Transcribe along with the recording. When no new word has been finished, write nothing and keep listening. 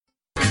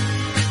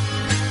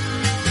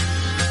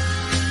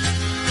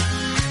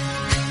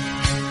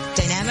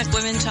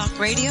Women Talk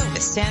Radio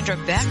with Sandra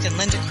Beck and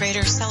Linda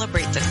Crater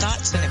celebrate the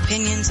thoughts and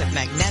opinions of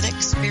magnetic,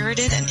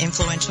 spirited, and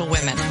influential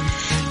women.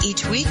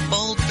 Each week,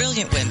 bold,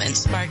 brilliant women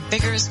spark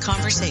vigorous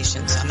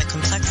conversations on the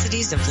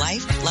complexities of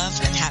life, love,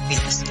 and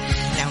happiness.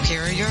 Now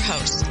here are your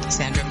hosts,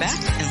 Sandra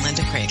Beck and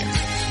Linda Crater.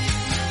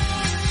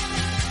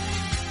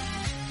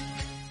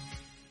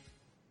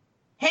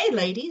 Hey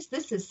ladies,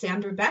 this is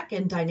Sandra Beck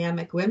and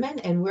Dynamic Women,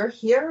 and we're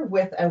here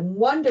with a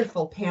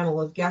wonderful panel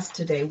of guests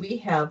today. We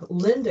have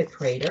Linda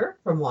Crater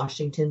from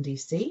Washington,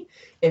 D.C.,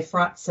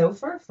 Efrat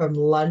Sofer from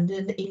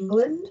London,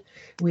 England.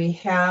 We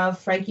have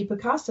Frankie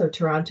Picasso,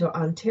 Toronto,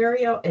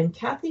 Ontario, and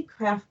Kathy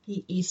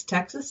Krafke, East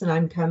Texas, and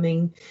I'm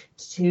coming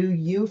to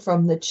you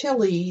from the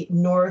chilly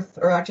north,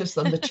 or actually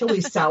from the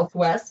chilly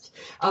southwest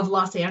of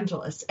Los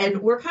Angeles.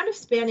 And we're kind of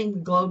spanning the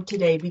globe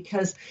today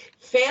because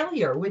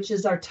failure, which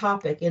is our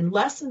topic, and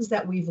lessons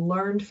that we've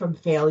learned from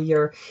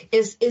failure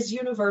is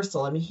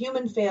universal. I mean,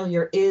 human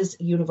failure is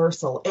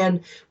universal.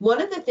 And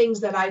one of the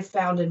things that I've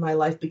found in my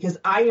life, because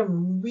I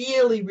am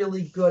really,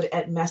 really good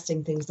at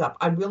messing things up.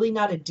 I'm really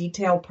not a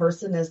detailed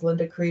person, as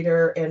Linda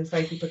Crater and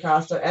Frankie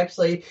Picasso.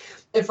 Actually,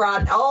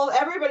 Efrat,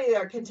 everybody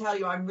there can tell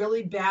you I'm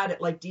really bad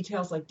at like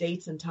details like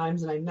dates and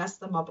times, and I mess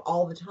them up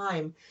all the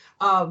time.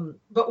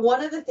 But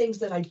one of the things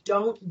that I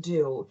don't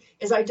do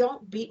is I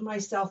don't beat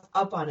myself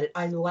up on it.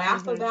 I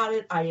laugh about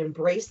it. I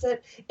embrace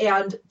it.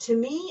 And to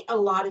me, a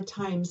lot of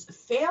times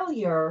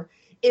failure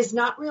is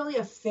not really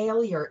a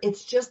failure.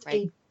 It's just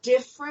a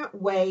different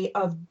way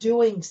of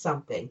doing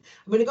something.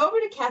 I'm going to go over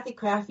to Kathy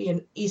Krafke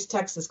in East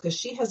Texas because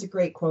she has a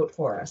great quote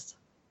for us.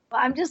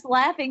 Well, I'm just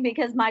laughing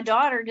because my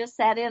daughter just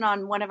sat in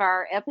on one of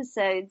our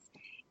episodes,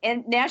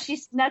 and now she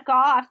snuck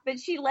off, but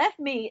she left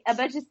me a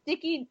bunch of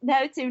sticky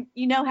notes, and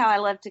you know how I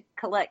love to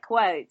collect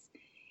quotes.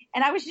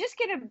 And I was just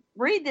going to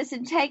read this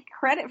and take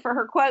credit for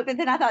her quote, but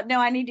then I thought, no,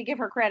 I need to give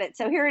her credit.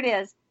 So here it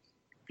is.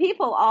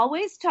 People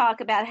always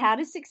talk about how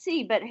to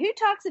succeed, but who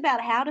talks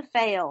about how to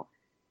fail?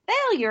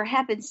 Failure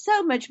happens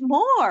so much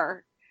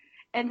more.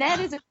 And that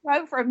is a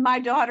quote from my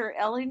daughter,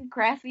 Ellen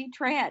Krafke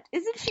Trent.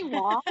 Isn't she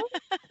wrong?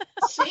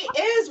 She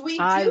is.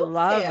 I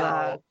love fail.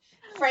 That.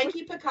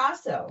 Frankie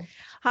Picasso.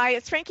 Hi,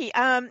 it's Frankie.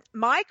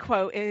 My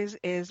quote is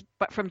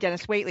from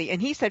Dennis Waitley,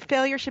 and he said,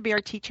 failure should be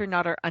our teacher,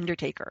 not our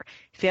undertaker.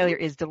 Failure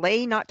is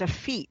delay, not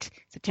defeat.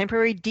 It's a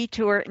temporary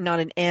detour, not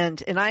an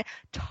end. And I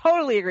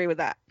totally agree with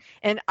that.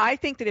 And I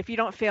think that if you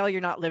don't fail, you're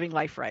not living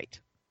life right.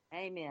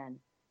 Amen.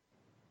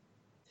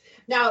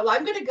 Now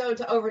I'm going to go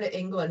over to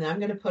England, and I'm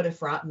going to put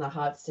Efrat in the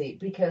hot seat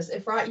because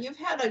Efrat,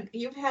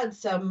 you've had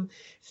some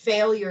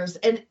failures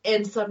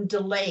and some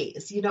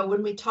delays. You know,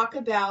 when we talk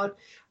about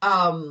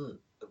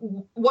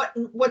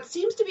what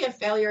seems to be a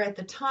failure at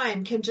the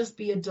time can just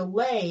be a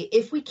delay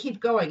if we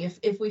keep going.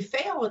 If we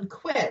fail and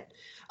quit.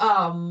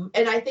 And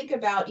I think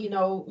about, you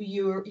know,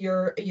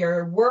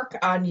 your work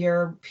on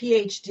your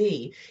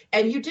PhD,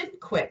 and you didn't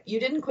quit,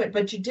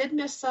 but you did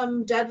miss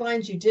some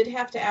deadlines. You did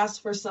have to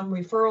ask for some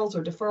referrals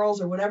or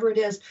deferrals or whatever it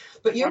is.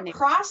 But your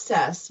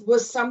process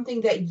was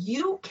something that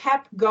you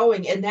kept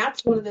going. And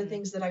that's one of the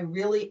things that I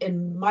really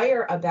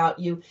admire about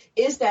you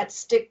is that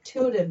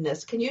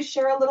stick-to-itiveness. Can you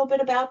share a little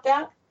bit about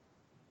that?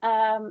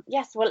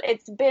 Yes, well,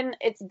 it's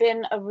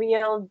been a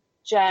real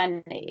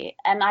journey.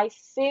 And I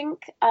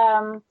think,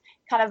 a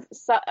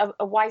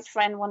wise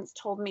friend once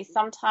told me,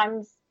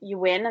 sometimes you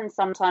win and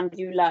sometimes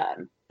you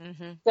learn.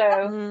 Mm-hmm.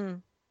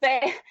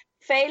 So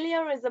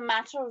failure is a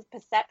matter of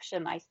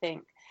perception, I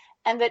think.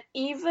 And that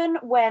even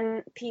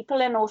when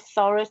people in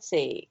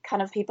authority,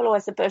 kind of people who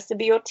are supposed to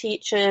be your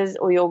teachers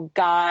or your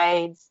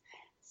guides,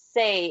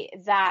 say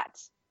that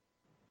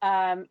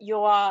you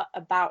are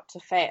about to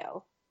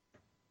fail,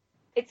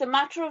 it's a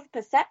matter of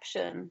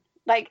perception.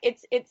 Like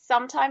it's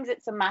sometimes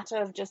it's a matter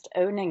of just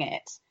owning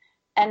it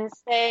and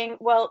saying,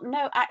 well,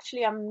 no,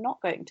 actually, I'm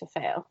not going to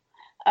fail.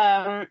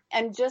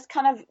 And just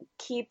kind of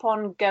keep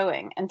on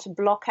going and to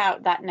block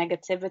out that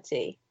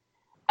negativity.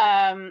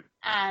 And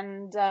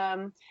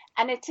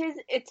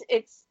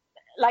it's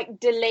like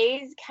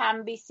delays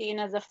can be seen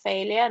as a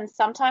failure. And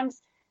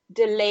sometimes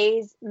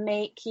delays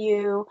make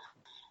you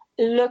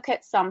look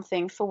at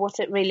something for what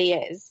it really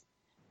is.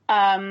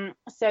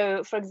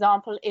 So, for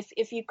example,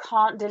 if you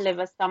can't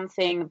deliver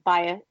something by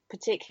a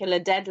particular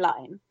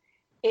deadline,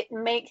 it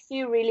makes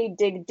you really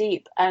dig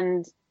deep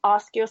and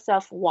ask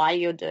yourself why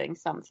you're doing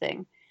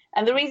something.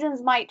 And the reasons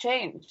might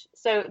change.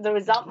 So the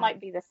result might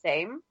be the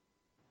same,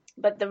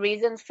 but the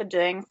reasons for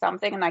doing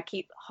something, and I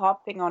keep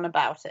harping on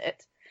about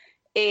it,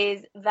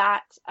 is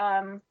that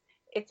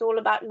it's all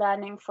about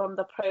learning from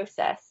the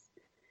process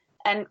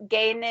and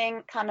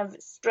gaining kind of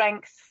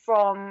strength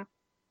from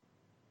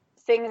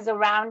things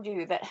around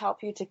you that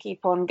help you to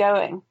keep on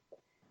going.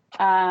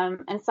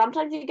 And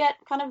sometimes you get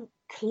kind of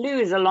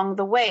clues along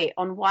the way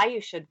on why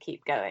you should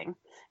keep going.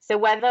 So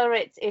whether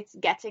it's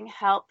getting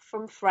help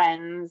from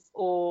friends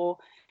or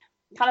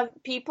kind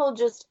of people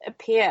just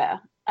appear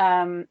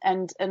and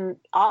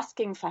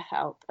asking for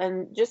help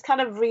and just kind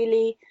of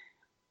really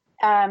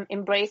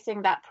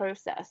embracing that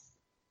process.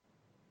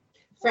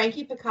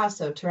 Frankie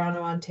Picasso,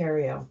 Toronto,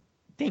 Ontario.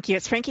 Thank you.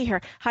 It's Frankie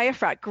here. Hi,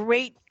 Efrat.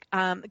 Great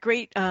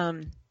great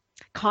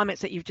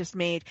comments that you've just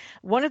made.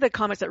 One of the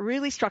comments that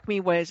really struck me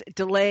was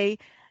delay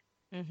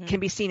can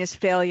be seen as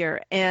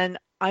failure. And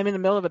I'm in the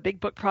middle of a big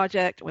book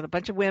project with a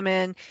bunch of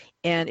women,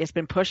 and it's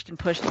been pushed and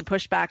pushed and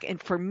pushed back.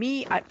 And for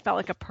me, I felt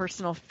like a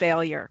personal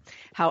failure.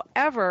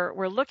 However,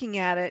 we're looking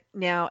at it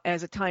now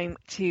as a time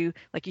to,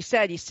 like you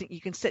said,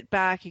 you can sit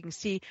back, you can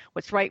see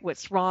what's right,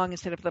 what's wrong.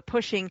 Instead of the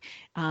pushing,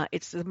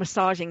 it's the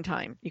massaging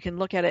time. You can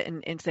look at it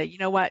and say, you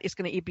know what, it's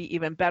going to be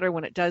even better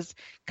when it does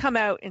come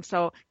out. And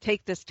so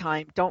take this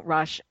time, don't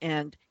rush.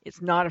 And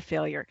it's not a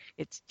failure.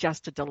 It's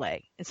just a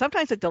delay. And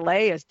sometimes a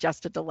delay is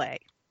just a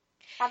delay.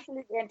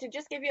 Absolutely. And to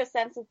just give you a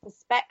sense of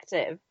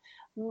perspective,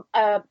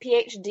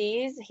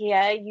 PhDs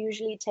here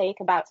usually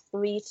take about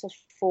 3 to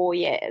 4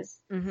 years.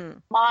 Mm-hmm.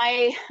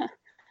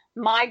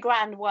 My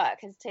grand work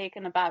has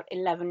taken about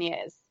 11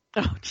 years.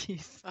 Oh,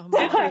 jeez. Oh,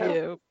 bless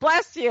you.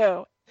 Bless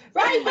you.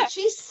 Right, but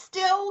she's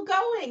still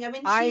going. I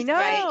mean, I know.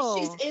 Right,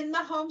 she's in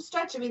the home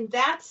stretch. I mean,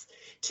 that's,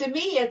 to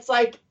me, it's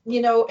like,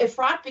 you know,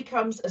 Efrat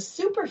becomes a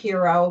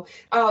superhero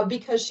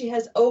because she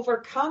has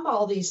overcome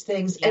all these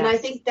things. Yes. And I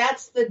think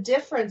that's the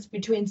difference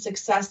between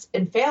success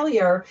and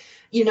failure.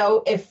 You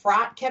know,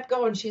 Efrat kept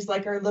going. She's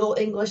like our little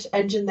English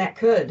engine that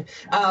could.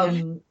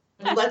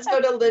 Let's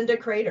go to Linda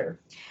Crater.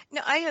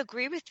 No, I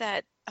agree with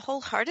that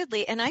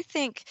wholeheartedly. And I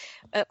think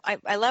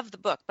I love the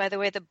book. By the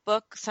way, the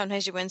book,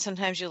 Sometimes You Win,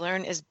 Sometimes You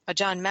Learn, is a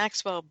John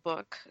Maxwell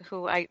book,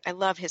 who I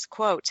love his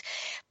quotes.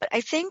 But I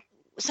think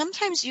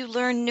sometimes you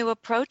learn new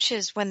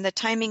approaches when the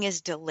timing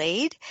is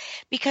delayed,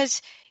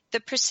 because the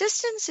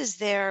persistence is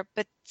there,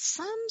 but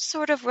some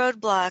sort of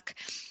roadblock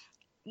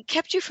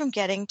kept you from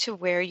getting to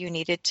where you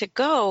needed to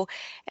go.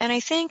 And I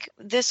think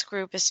this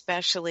group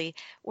especially,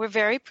 we're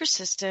very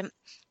persistent.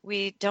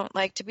 We don't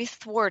like to be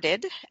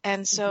thwarted.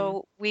 And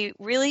so we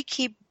really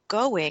keep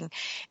going.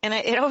 And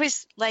it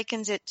always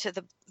likens it to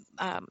the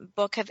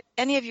book. Have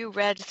any of you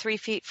read 3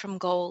 Feet from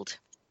Gold?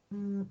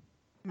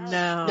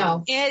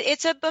 No.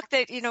 It's a book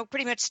that, you know,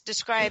 pretty much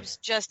describes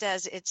just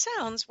as it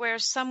sounds, where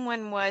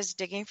someone was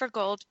digging for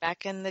gold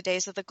back in the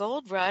days of the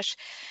gold rush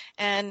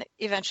and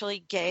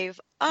eventually gave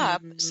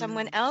up.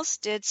 Someone else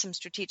did some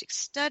strategic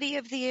study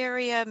of the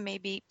area.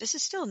 Maybe this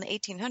is still in the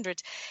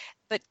 1800s,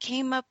 but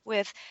came up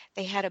with,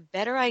 they had a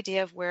better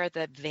idea of where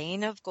the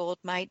vein of gold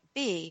might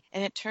be.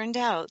 And it turned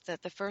out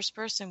that the first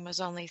person was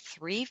only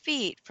 3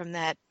 feet from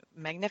that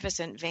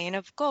magnificent vein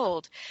of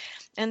gold.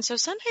 And so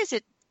sometimes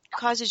it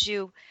causes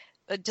you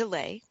a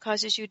delay,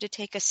 causes you to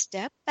take a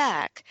step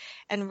back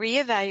and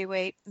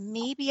reevaluate.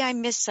 Maybe I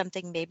missed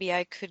something. Maybe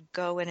I could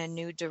go in a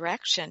new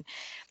direction.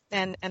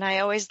 And I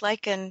always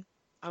liken,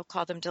 I'll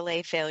call them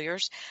delay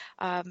failures,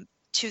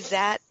 to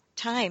that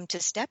time to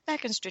step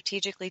back and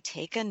strategically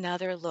take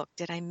another look.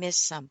 Did I miss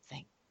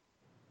something?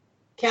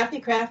 Kathy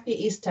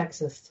Crafty, East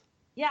Texas.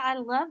 Yeah, I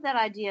love that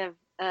idea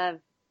of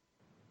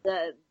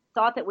the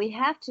thought that we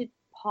have to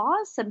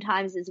pause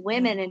sometimes as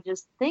women and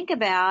just think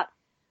about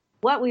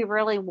what we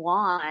really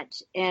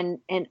want, and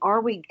are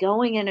we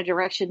going in a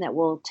direction that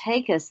will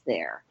take us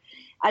there?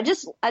 I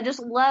just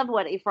love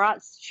what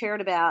Efrat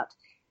shared about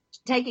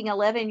taking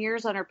 11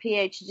 years on her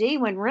PhD,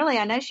 when really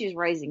I know she's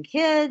raising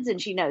kids and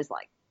she knows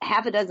like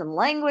half a dozen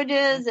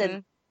languages,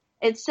 and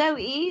it's so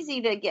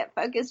easy to get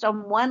focused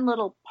on one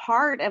little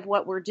part of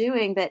what we're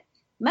doing, but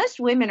most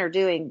women are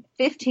doing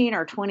 15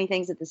 or 20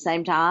 things at the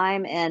same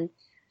time. And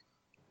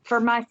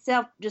for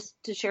myself, just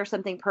to share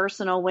something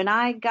personal, when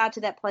I got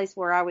to that place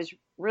where I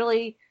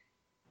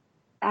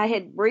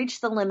had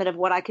reached the limit of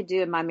what I could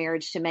do in my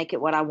marriage to make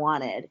it what I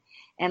wanted.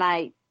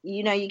 And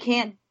you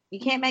can't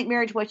make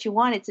marriage what you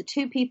want. It's a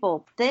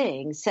 2-people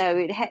thing. So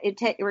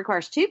it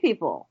requires 2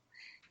 people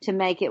to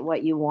make it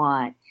what you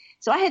want.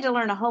 So I had to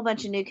learn a whole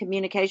bunch of new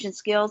communication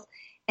skills.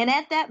 And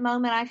at that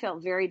moment, I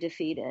felt very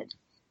defeated.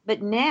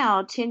 But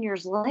now, 10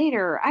 years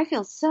later, I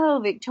feel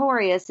so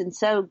victorious and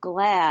so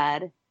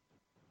glad.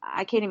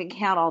 I can't even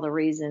count all the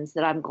reasons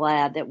that I'm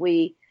glad that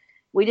we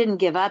didn't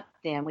give up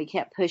then. We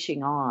kept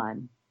pushing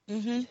on.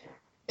 Efrat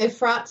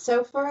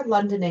Sofer,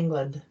 London,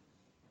 England.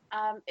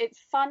 It's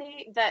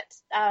funny that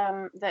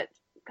that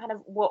kind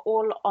of we're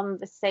all on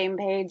the same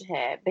page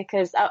here,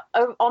 because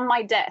on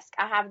my desk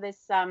I have this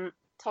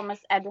Thomas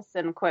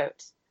Edison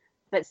quote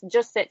that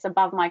just sits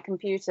above my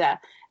computer,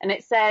 and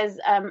it says,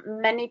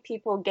 many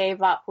people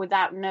gave up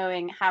without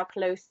knowing how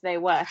close they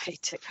were to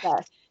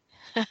success.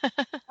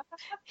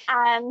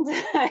 And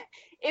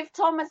if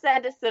Thomas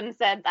Edison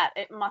said that,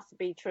 it must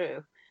be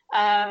true.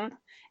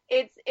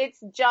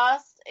 It's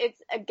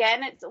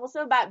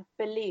also about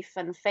belief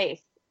and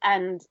faith,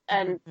 and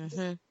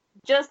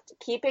just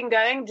keeping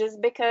going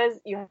just because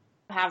you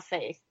have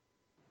faith,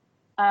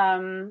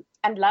 and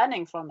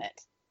learning from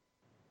it.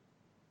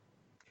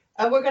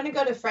 We're going to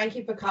go to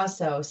Frankie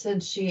Picasso,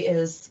 since she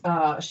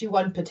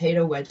won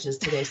potato wedges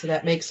today, so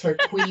that makes her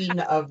queen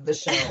of the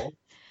show.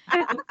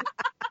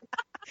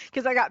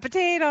 Because I got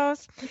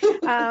potatoes.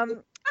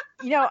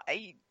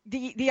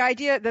 The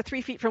idea, the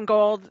 3 feet from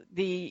gold,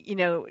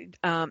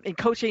 in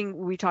coaching,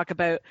 we talk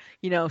about,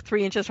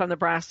 3 inches from the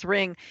brass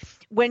ring.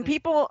 When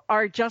people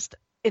are just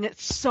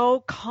it's so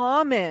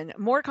common,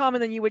 more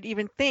common than you would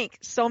even think.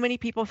 So many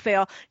people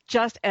fail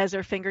just as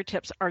their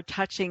fingertips are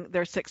touching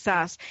their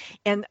success.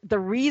 And the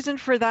reason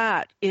for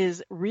that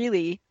is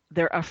really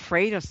they're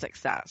afraid of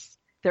success.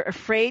 They're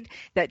afraid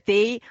that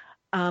they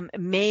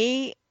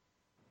may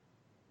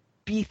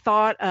be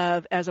thought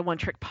of as a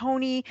one-trick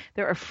pony.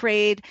 They're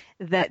afraid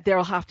that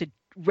they'll have to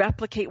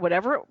replicate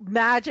whatever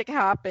magic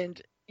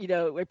happened,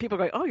 where people are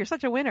going, oh, you're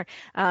such a winner.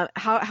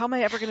 How am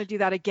I ever going to do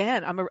that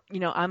again?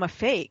 I'm a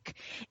fake.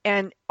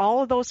 And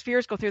all of those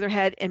fears go through their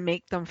head and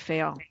make them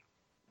fail.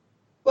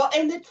 Well,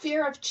 and the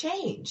fear of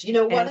change,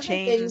 one of the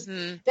things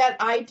that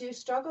I do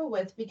struggle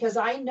with, because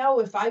I know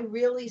if I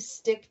really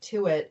stick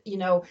to it,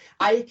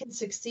 I can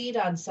succeed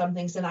on some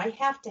things, and I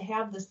have to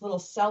have this little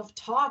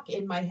self-talk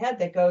in my head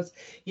that goes,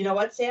 you know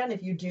what, Sam,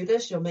 if you do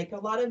this, you'll make a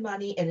lot of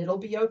money and it'll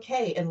be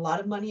okay. And a lot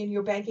of money in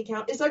your bank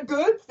account is a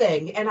good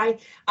thing. And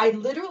I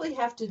literally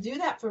have to do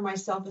that for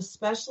myself,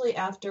 especially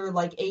after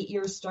like 8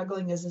 years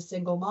struggling as a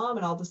single mom.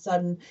 And all of a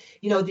sudden,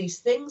 these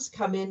things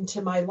come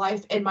into my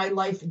life, and my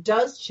life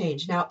does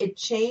change. Now, it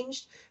changed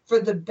for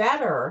the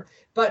better,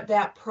 but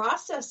that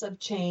process of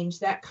change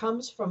that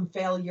comes from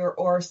failure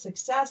or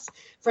success,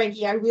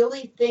 Frankie, I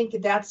really think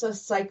that's a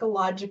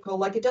psychological,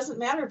 like, it doesn't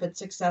matter if it's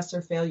success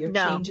or failure.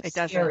 No, change is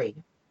scary.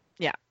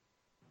 Yeah.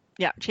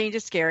 Change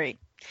is scary.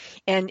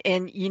 And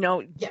you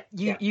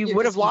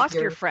would have lost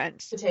your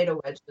friends. Potato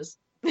wedges.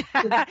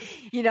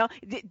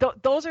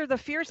 Those are the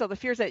fears, though. The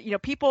fears that,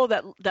 people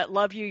that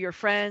love you, your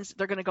friends,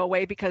 they're going to go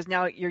away because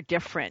now you're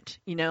different.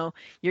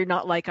 You're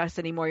not like us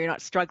anymore. You're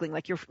not struggling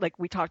like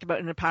we talked about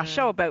in the past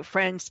show about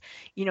friends.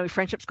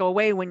 Friendships go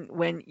away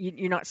when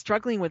you're not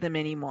struggling with them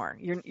anymore.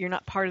 You're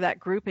not part of that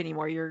group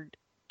anymore. You're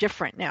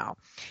different now.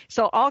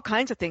 So all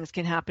kinds of things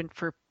can happen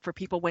for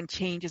people when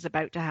change is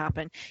about to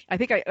happen. I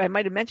think I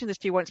might have mentioned this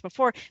to you once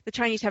before. The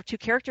Chinese have two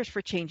characters for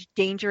change: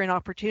 danger and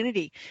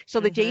opportunity. So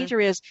the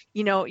danger is,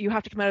 you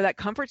have to come out of that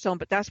comfort zone,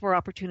 but that's where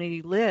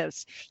opportunity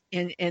lives.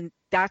 And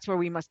that's where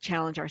we must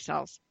challenge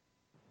ourselves.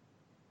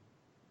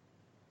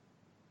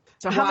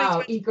 So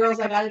wow,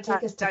 girls, I got to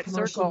take us to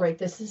commercial break.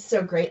 This is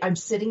so great. I'm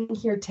sitting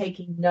here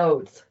taking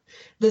notes.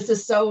 This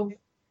is so...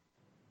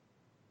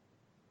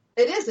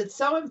 It is. It's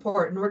so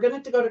important. We're going to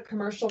have to go to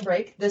commercial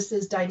break. This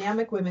is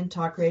Dynamic Women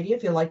Talk Radio.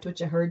 If you liked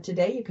what you heard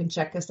today, you can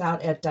check us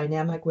out at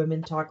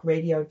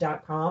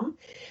dynamicwomentalkradio.com.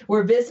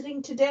 We're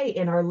visiting today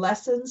in our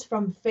Lessons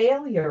from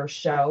Failure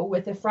show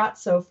with Efrat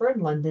Sofer in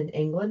London,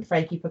 England,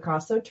 Frankie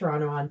Picasso,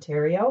 Toronto,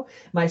 Ontario.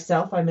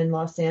 Myself, I'm in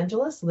Los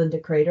Angeles, Linda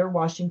Crater,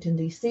 Washington,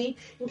 D.C.,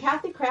 and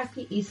Kathy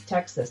Krafke, East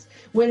Texas.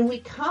 When we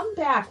come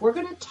back, we're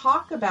going to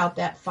talk about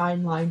that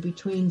fine line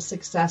between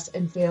success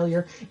and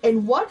failure,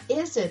 and what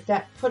is it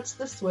that puts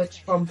the switch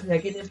from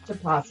negative to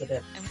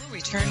positive. And we'll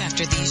return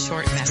after these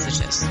short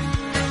messages.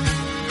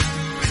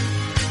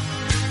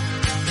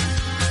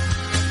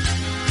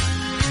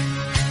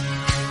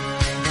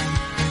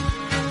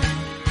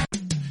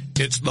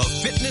 It's the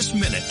Fitness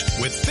Minute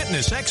with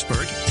fitness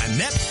expert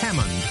Annette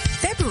Hammond.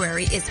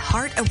 February is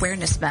Heart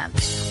Awareness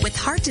Month, with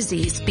heart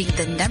disease being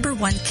the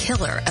 #1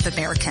 killer of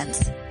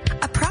Americans.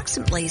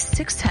 Approximately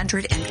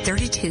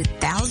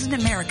 632,000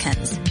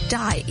 Americans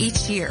die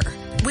each year,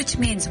 which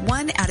means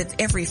 1 out of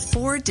every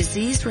 4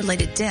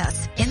 disease-related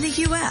deaths in the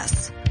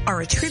U.S.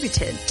 are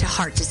attributed to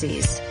heart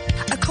disease.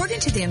 According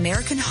to the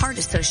American Heart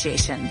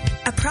Association,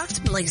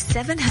 approximately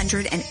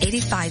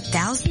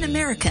 785,000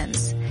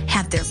 Americans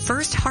have their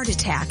first heart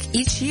attack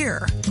each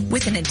year,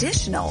 with an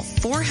additional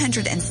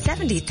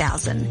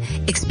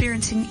 470,000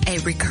 experiencing a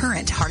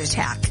recurrent heart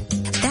attack.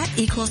 That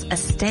equals a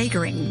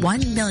staggering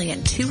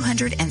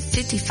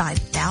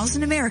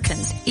 1,255,000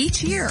 Americans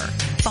each year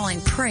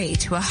falling prey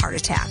to a heart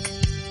attack.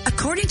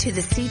 According to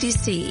the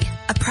CDC,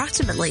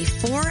 approximately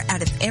 4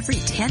 out of every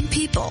 10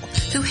 people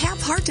who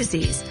have heart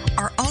disease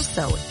are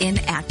also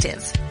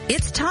inactive.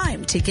 It's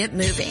time to get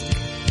moving.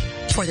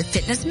 For the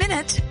Fitness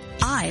Minute,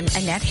 I'm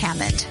Annette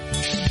Hammond.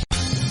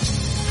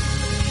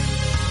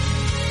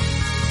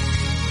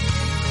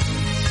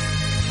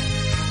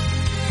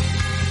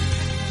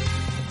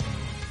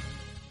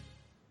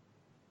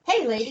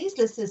 Hey ladies,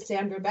 this is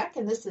Sandra Beck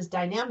and this is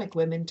Dynamic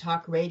Women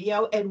Talk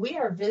Radio, and we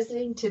are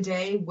visiting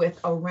today with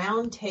a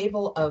round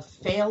table of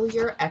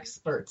failure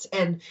experts.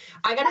 And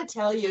I got to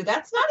tell you,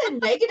 that's not a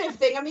negative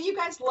thing. I mean, you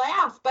guys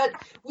laugh, but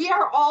we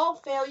are all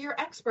failure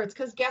experts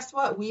because guess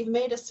what? We've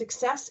made a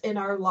success in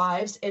our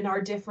lives in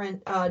our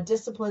different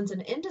disciplines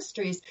and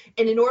industries.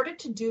 And in order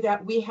to do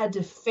that, we had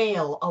to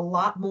fail a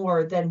lot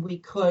more than we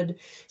could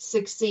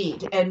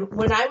succeed. And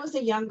when I was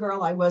a young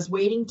girl, I was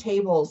waiting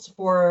tables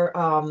for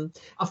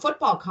a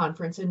football conference,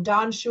 and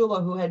Don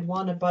Shula, who had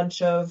won a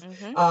bunch of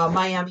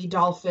Miami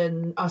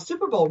Dolphin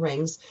Super Bowl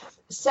rings,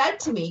 said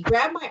to me,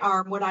 grabbed my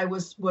arm when I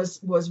was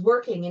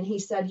working, and he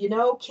said, you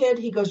know, kid,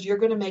 he goes, you're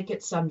going to make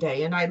it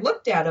someday. And I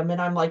looked at him, and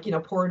I'm like,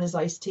 pouring his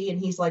iced tea, and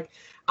he's like,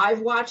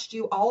 I've watched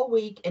you all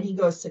week, and he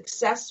goes,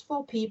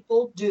 successful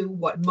people do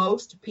what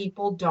most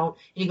people don't.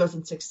 And he goes,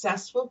 and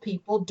successful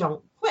people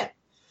don't quit.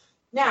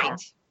 Now,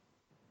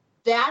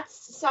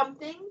 that's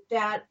something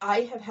that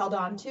I have held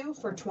on to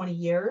for 20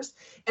 years.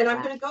 And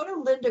I'm going to go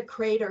to Linda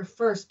Crater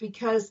first,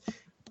 because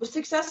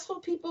successful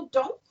people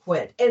don't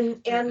quit.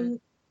 And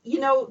you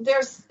know,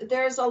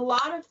 there's a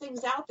lot of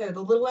things out there.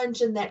 The Little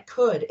Engine That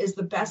Could is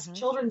the best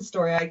children's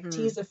story. I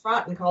tease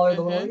Efrat and call her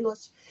the little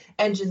English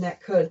engine that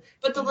could.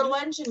 But the little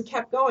engine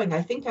kept going.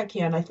 I think I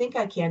can.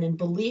 And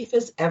belief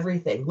is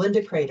everything.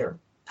 Linda Crater.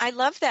 I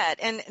love that.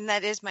 And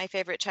that is my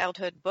favorite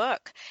childhood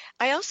book.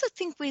 I also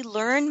think we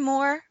learn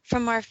more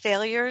from our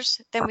failures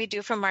than we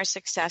do from our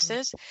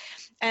successes.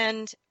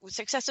 And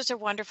successes are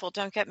wonderful.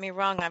 Don't get me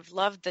wrong. I've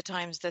loved the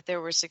times that there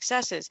were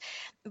successes.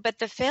 But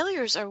the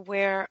failures are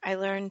where I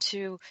learned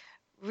to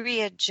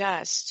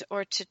readjust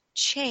or to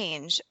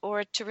change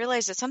or to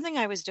realize that something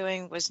I was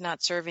doing was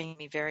not serving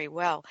me very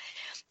well.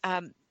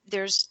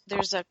 There's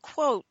a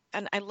quote,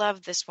 and I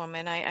love this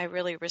woman. I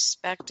really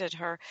respected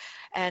her,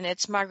 and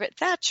it's Margaret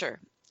Thatcher.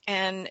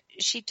 And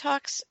she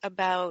talks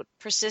about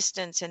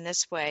persistence in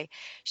this way.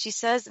 She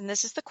says, and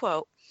this is the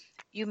quote,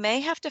 "You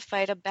may have to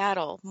fight a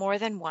battle more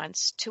than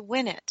once to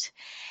win it."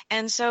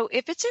 And so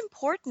if it's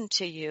important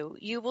to you,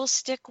 you will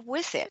stick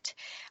with it.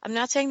 I'm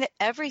not saying that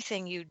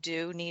everything you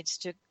do needs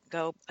to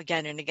go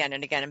again and again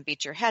and again and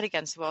beat your head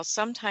against the wall.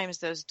 Sometimes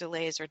those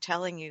delays are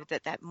telling you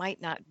that that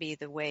might not be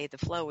the way the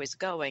flow is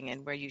going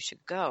and where you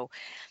should go.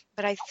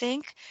 But I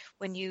think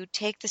when you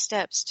take the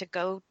steps to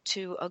go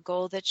to a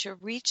goal that you're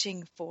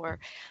reaching for,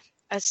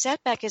 a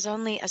setback is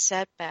only a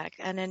setback,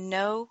 and a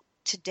no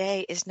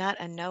today is not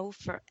a no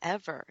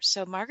forever.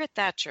 So Margaret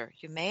Thatcher,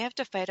 you may have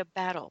to fight a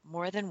battle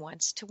more than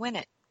once to win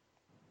it.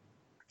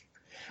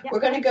 We're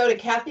going to go to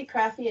Kathy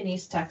Craffey in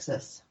East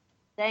Texas.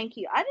 Thank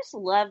you. I just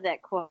love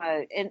that quote.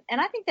 And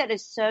I think that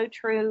is so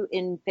true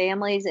in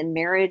families and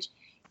marriage.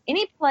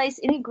 Any place,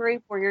 any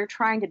group where you're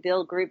trying to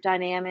build group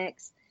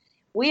dynamics,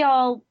 we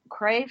all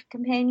crave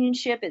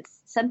companionship. It's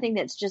something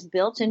that's just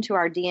built into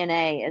our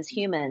DNA as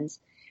humans.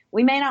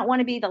 We may not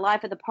want to be the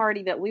life of the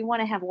party, but we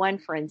want to have one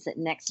friend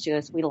sitting next to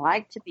us. We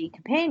like to be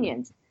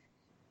companions.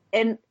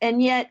 And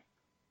yet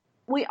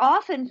we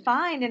often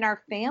find in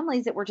our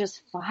families that we're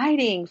just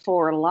fighting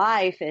for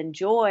life and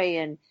joy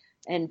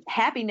and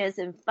happiness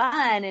and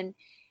fun.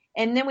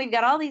 And then we've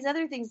got all these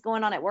other things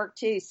going on at work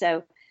too.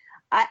 So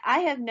I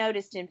have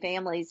noticed in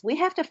families, we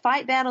have to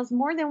fight battles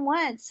more than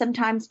once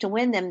sometimes to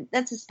win them.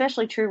 That's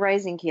especially true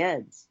raising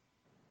kids.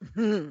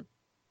 Efrat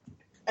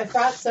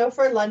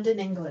Sofer, London,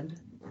 England.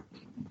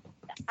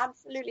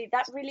 Absolutely.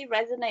 That really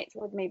resonates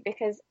with me,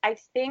 because I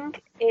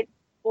think it's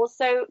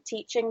also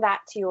teaching that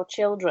to your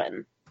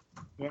children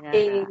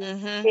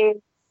is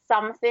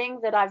something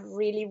that I've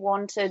really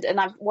wanted, and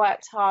I've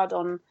worked hard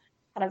on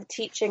kind of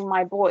teaching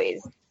my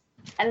boys.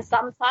 And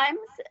sometimes,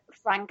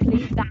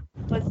 frankly, that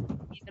was the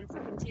reason for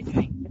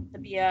continuing, to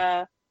be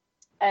an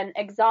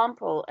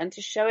example and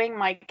to showing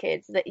my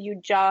kids that you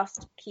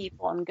just keep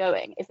on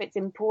going. If it's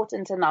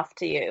important enough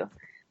to you,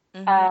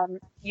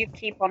 you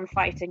keep on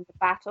fighting the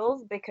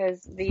battles,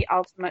 because the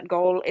ultimate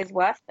goal is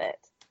worth it.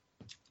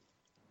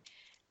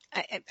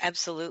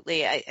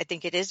 Absolutely. I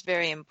think it is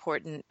very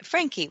important.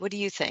 Frankie, what do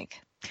you think?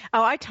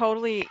 Oh, I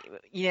totally,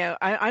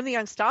 I'm the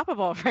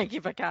unstoppable Frankie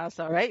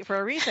Picasso, right? For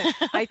a reason.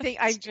 I think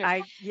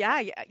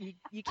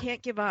you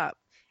can't give up.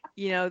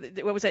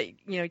 What was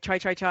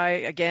that? Try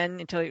again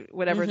until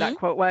whatever that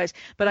quote was.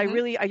 But I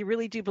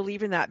really do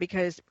believe in that,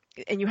 because,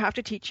 and you have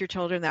to teach your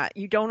children that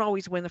you don't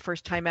always win the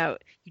first time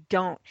out. You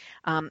don't.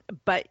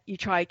 But you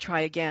try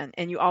again,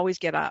 and you always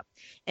get up.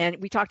 And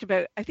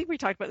I think we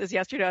talked about this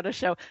yesterday on a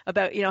show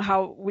about,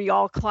 how we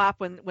all clap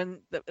when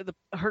the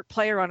hurt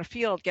player on a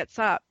field gets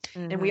up,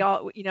 and we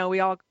all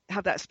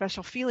have that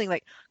special feeling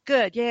like,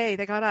 good, yay,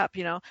 they got up,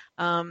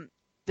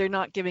 they're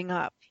not giving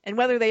up. And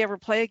whether they ever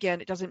play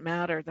again, it doesn't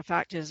matter. The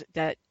fact is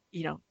that,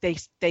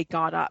 they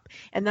got up.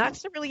 And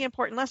that's a really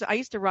important lesson. I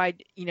used to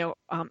ride,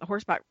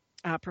 horseback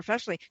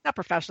professionally, not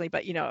professionally,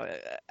 but,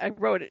 I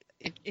rode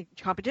in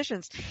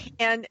competitions.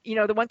 And,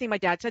 the one thing my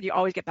dad said, you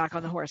always get back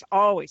on the horse.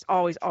 Always,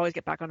 always, always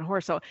get back on the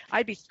horse. So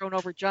I'd be thrown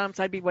over jumps.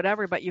 I'd be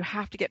whatever, but you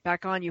have to get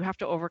back on. You have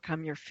to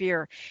overcome your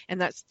fear. And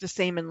that's the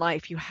same in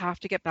life. You have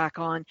to get back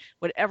on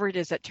whatever it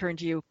is that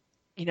turned you,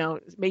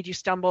 made you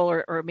stumble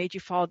or made you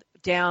fall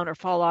down or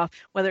fall off,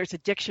 whether it's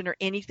addiction or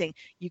anything.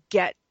 You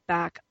get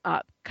back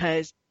up,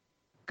 because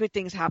good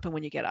things happen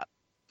when you get up.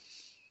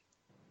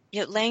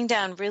 Laying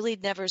down really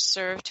never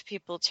served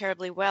people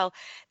terribly well.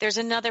 There's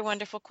another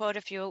wonderful quote,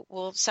 if you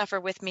will suffer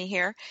with me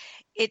here.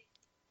 It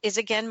is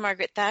again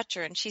Margaret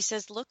Thatcher, and she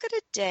says, "Look at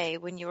a day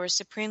when you are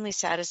supremely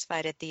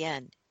satisfied at the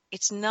end.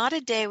 It's not a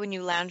day when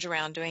you lounge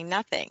around doing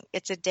nothing.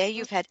 It's a day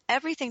you've had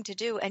everything to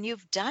do and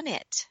you've done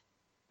it."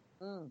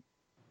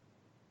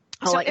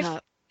 I like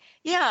that.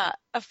 Yeah,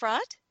 Efrat?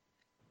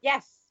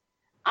 Yes.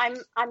 I'm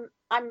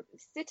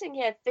sitting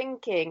here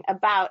thinking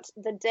about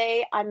the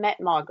day I met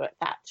Margaret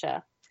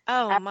Thatcher.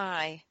 Oh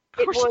my!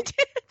 Of course you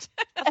did.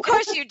 Of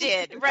course you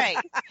did. Right.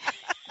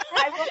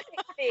 Ironically,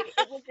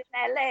 it was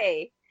in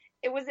LA.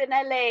 It was in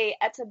LA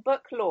at a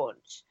book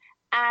launch,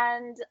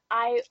 and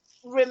I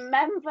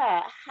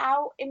remember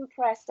how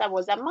impressed I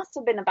was. I must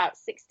have been about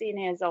 16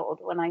 years old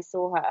when I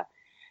saw her,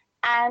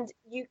 And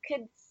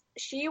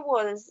she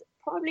was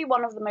probably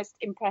one of the most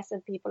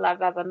impressive people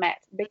I've ever met,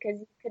 because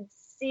you could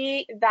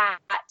see that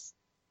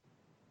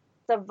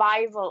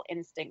survival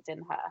instinct in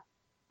her.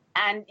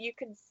 And you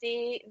could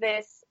see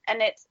this,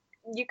 and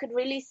you could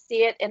really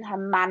see it in her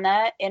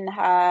manner, in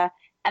her,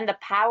 and the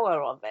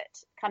power of it.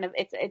 Kind of,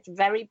 it's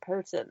very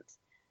potent.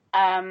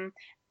 And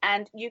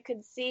you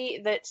could see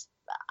that,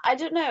 I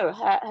don't know,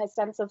 her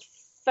sense of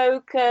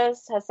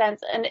focus,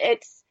 and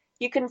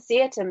you can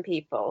see it in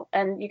people,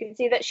 and you can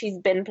see that she's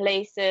been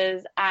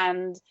places,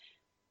 and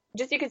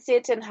just you can see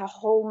it in her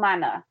whole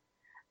manner.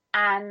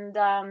 And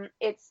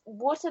it's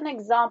what an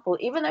example.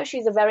 Even though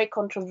she's a very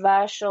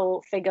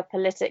controversial figure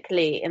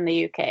politically in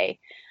the UK,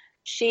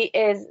 she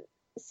is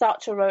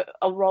such a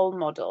role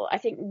model. I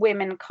think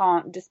women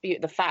can't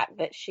dispute the fact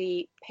that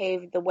she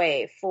paved the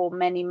way for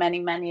many, many,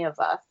 many of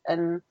us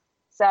and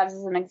serves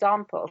as an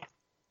example.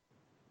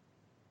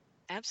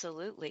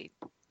 Absolutely.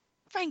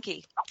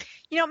 Frankie.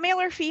 Male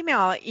or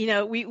female,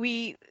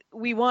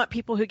 we want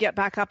people who get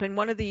back up. And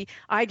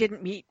I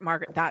didn't meet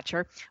Margaret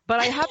Thatcher, but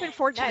I have been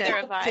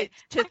fortunate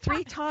to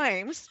three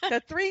times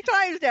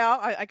now,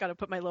 I got to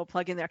put my little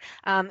plug in there,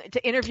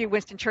 to interview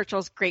Winston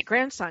Churchill's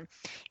great-grandson.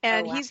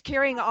 And he's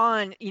carrying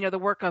on, the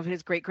work of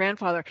his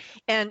great-grandfather.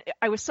 And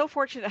I was so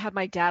fortunate to have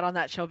my dad on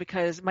that show,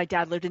 because my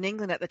dad lived in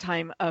England at the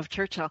time of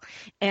Churchill.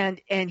 And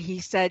he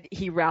said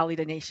he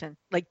rallied a nation.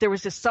 Like, there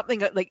was just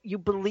something like you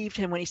believed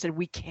him when he said,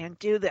 we can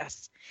do this.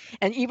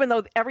 And even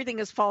though everything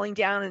is falling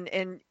down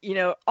and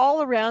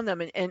all around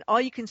them, and all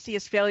you can see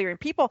is failure, and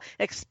people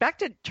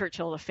expected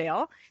Churchill to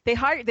fail. They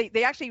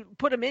actually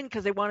put him in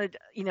because they wanted,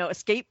 a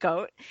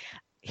scapegoat.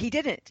 He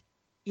didn't,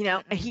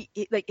 he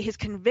like his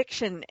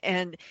conviction,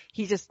 and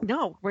he just,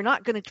 no, we're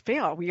not going to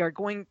fail. We are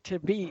going to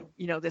be,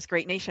 this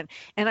great nation.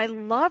 And I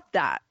love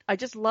that. I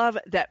just love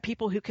that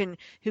people who can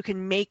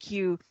make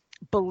you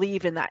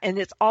believe in that. And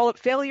it's all at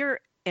failure.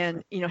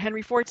 And,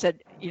 Henry Ford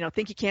said,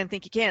 think you can,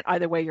 think you can't.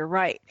 Either way, you're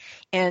right.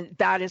 And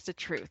that is the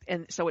truth.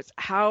 And so it's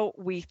how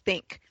we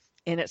think,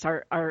 and it's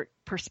our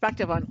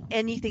perspective on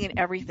anything and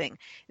everything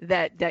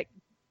that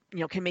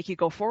can make you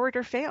go forward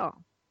or fail.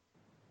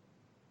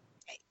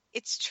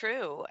 It's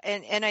true.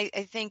 And I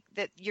think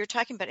that you're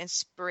talking about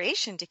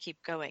inspiration to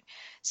keep going.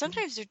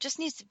 Sometimes there just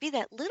needs to be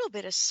that little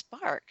bit of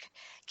spark.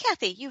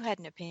 Kathy, you had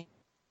an opinion.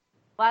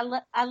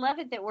 Well, I love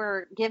it that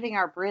we're giving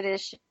our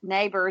British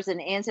neighbors and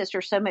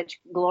ancestors so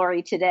much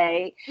glory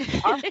today. You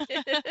want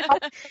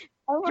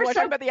to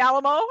talk about the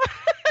Alamo?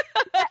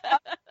 We'll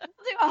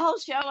do a whole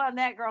show on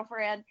that,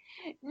 girlfriend.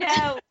 No,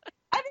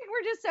 I think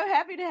we're just so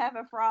happy to have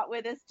Efrat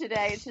with us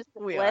today. It's just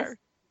a blessing.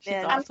 She's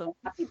awesome.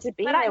 I'm happy to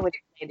be there with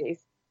you ladies.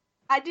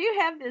 I do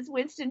have this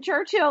Winston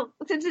Churchill,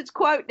 since it's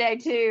quote day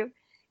too,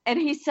 and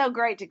he's so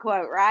great to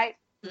quote, right?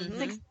 Mm-hmm.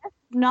 Success is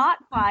not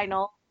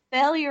final.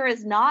 Failure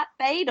is not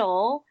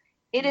fatal.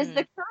 It is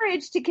the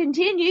courage to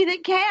continue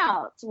that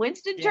counts.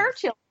 Winston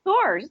Churchill, of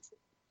course.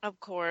 Of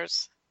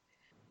course.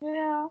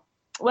 Yeah.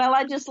 Well,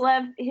 I just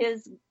love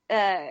his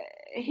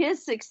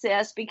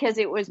success, because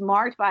it was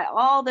marked by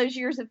all those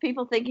years of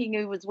people thinking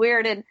he was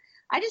weird. And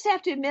I just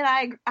have to admit,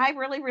 I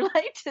really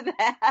relate to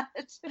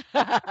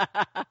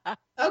that.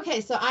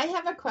 Okay, so I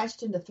have a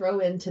question to throw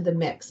into the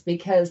mix,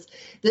 because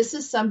this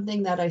is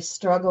something that I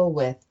struggle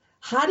with.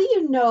 How do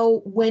you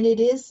know when it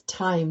is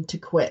time to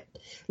quit?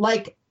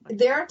 Like,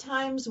 there are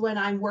times when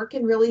I'm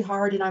working really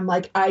hard and I'm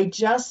like, I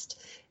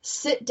just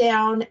sit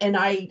down and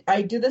I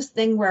do this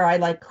thing where I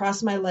like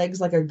cross my legs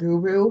like a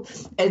guru,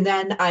 and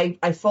then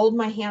I fold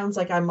my hands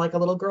like I'm like a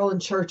little girl in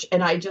church,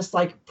 and I just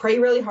like pray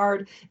really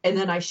hard, and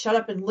then I shut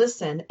up and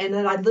listen, and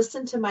then I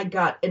listen to my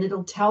gut, and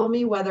it'll tell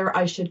me whether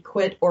I should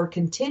quit or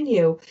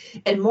continue.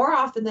 And more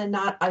often than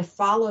not, I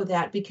follow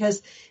that,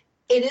 because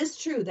it is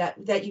true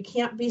that you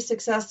can't be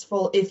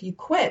successful if you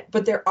quit,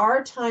 but there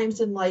are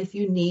times in life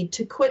you need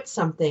to quit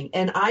something.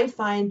 And I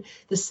find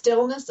the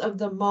stillness of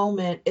the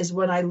moment is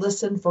when I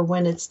listen for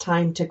when it's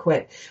time to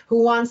quit.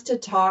 Who wants to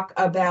talk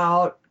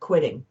about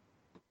quitting?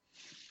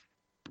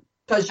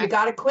 Because you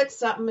got to quit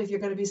something if you're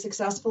going to be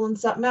successful in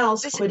something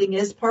else. Quitting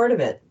is part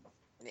of it.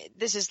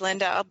 This is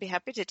Linda. I'll be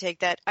happy to take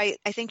that. I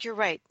think you're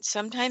right.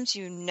 Sometimes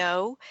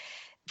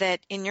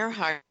that in your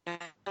heart,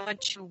 how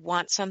much you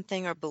want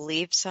something or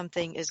believe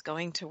something is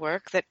going to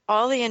work, that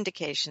all the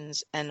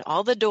indications and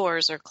all the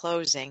doors are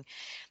closing.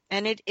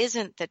 And it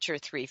isn't that you're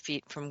 3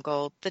 feet from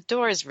gold. The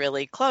door is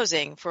really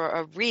closing for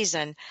a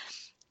reason.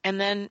 And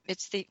then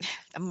it's the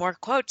more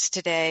quotes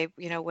today,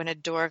 when a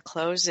door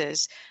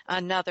closes,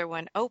 another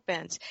one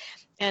opens.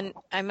 And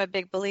I'm a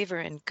big believer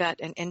in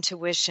gut and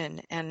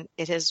intuition, and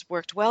it has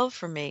worked well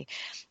for me.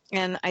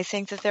 And I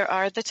think that there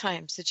are the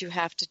times that you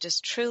have to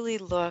just truly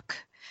look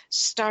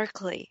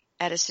starkly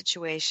at a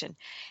situation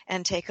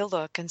and take a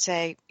look and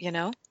say,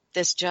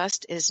 this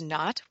just is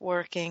not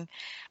working.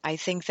 I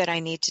think that I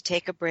need to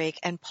take a break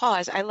and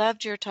pause. I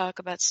loved your talk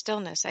about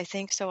stillness. I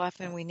think so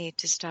often we need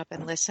to stop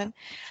and listen.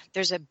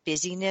 There's a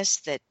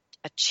busyness, a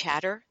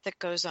chatter that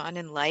goes on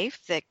in life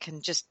that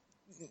can just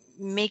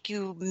make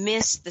you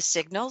miss the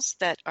signals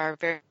that are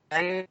very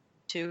valuable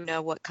to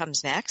know what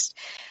comes next.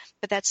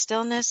 But that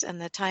stillness and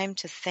the time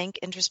to think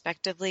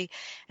introspectively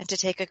and to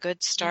take a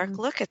good stark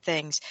look at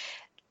things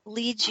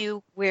leads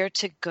you where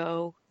to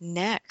go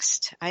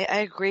next. I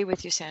agree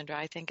with you, Sandra.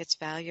 I think it's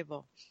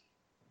valuable.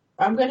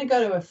 I'm going to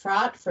go to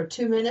Efrat for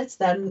 2 minutes.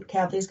 Then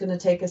Kathy's going to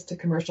take us to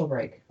commercial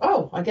break.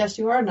 Oh, I guess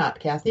you are not,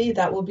 Kathy.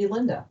 That will be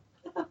Linda.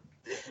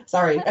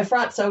 Sorry,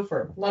 Efrat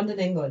Sofer, London,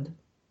 England.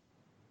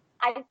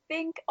 I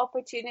think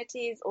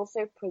opportunities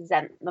also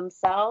present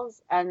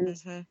themselves, and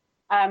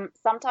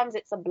sometimes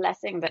it's a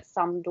blessing that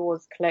some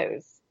doors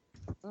close.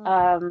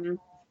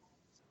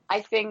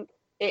 I think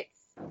it's,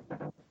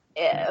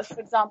 for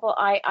example,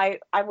 I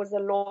was a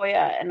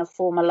lawyer in a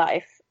former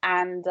life,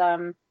 and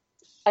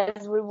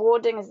as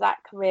rewarding as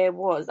that career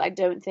was, I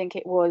don't think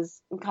it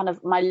was kind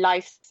of my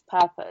life's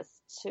purpose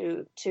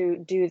to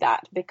do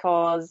that,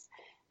 because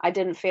I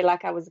didn't feel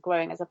like I was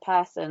growing as a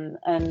person,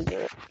 and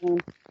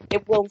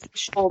it will for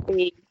sure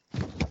be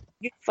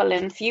useful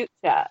in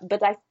future.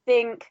 But I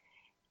think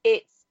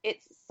it's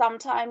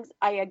sometimes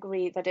I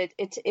agree that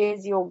it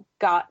is your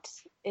gut,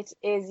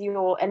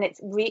 and it's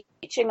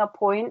reaching a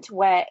point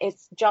where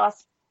it's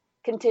just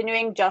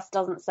continuing just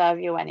doesn't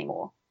serve you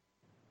anymore.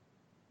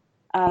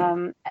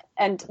 And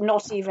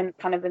not even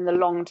kind of in the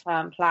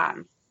long-term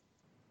plan.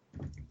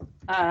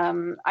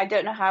 I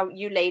don't know how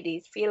you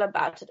ladies feel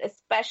about it,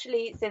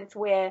 especially since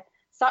we're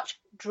such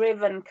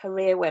driven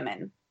career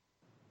women,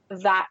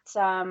 that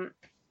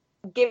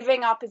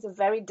giving up is a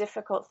very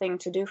difficult thing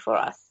to do for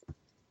us,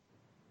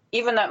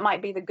 even though it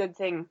might be the good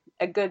thing,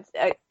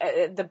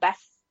 the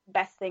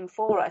best thing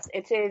for us.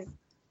 It's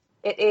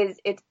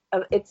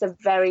a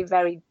very,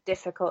 very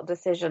difficult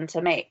decision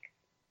to make.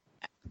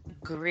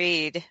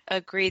 Agreed.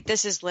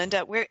 This is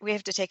Linda. We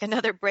have to take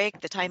another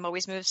break. The time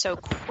always moves so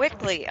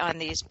quickly on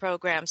these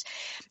programs.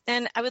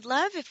 And I would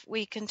love if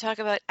we can talk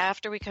about,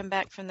 after we come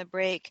back from the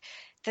break,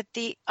 that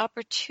the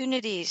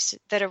opportunities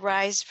that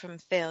arise from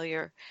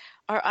failure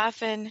are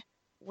often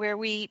where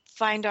we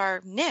find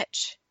our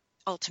niche,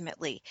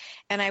 ultimately.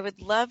 And I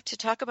would love to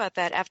talk about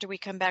that after we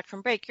come back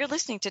from break. You're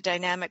listening to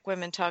Dynamic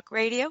Women Talk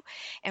Radio,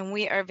 and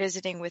we are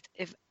visiting with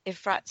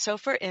Efrat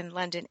Sofer in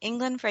London,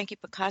 England, Frankie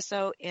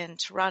Picasso in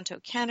Toronto,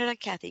 Canada,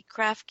 Kathy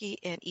Krafke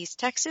in East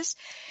Texas,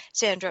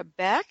 Sandra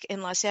Beck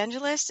in Los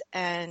Angeles,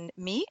 and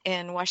me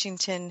in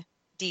Washington,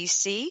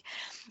 D.C.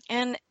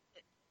 And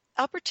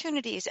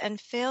opportunities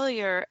and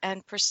failure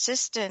and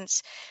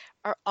persistence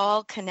are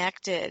all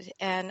connected.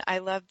 And I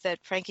love that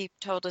Frankie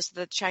told us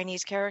the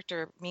Chinese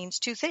character means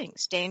two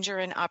things, danger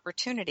and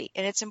opportunity.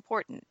 And it's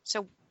important.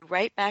 So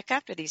right back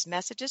after these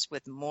messages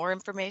with more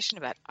information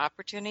about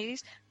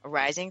opportunities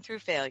arising through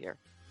failure.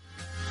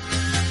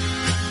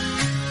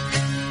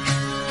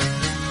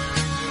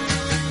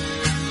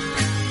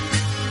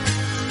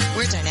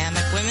 We're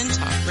Dynamic Women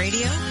Talk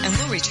Radio, and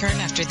we'll return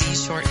after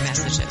these short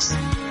messages.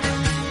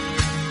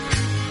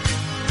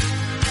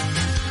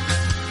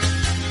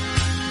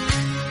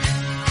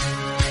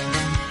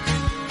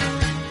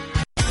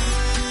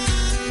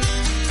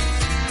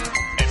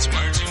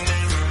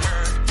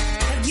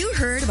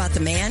 Heard about the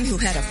man who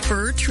had a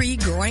fir tree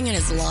growing in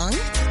his lung?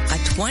 A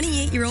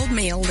 28-year-old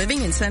male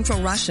living in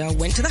central Russia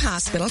went to the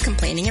hospital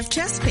complaining of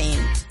chest pain.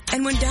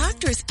 And when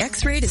doctors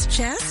x-rayed his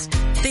chest,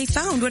 they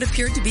found what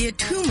appeared to be a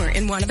tumor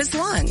in one of his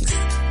lungs.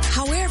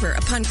 However,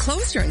 upon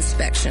closer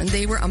inspection,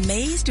 they were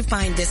amazed to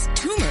find this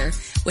tumor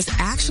was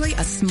actually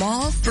a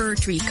small fir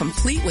tree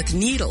complete with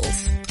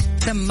needles.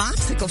 The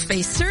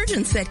mopsicle-faced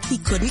surgeon said he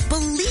couldn't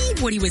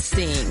believe what he was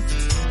seeing.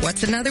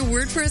 What's another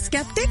word for a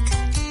skeptic?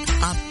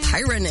 A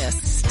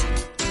Pyrrhonist.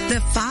 The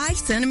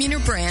 5-centimeter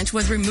branch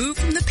was removed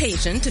from the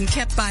patient and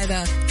kept by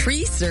the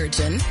tree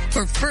surgeon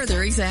for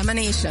further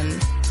examination.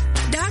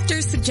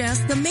 Doctors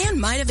suggest the man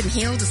might have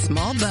inhaled a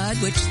small bud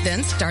which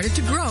then started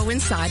to grow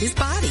inside his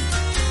body.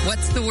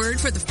 What's the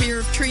word for the fear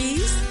of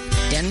trees?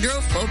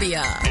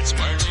 Dendrophobia.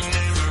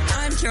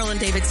 I'm Carolyn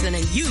Davidson,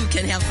 and you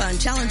can have fun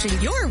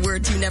challenging your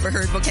words you never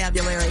heard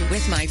vocabulary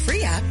with my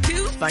free app,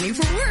 Too Funny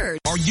for Words.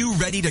 Are you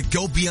ready to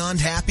go beyond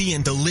happy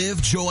and to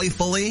live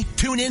joyfully?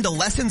 Tune in to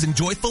Lessons in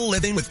Joyful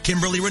Living with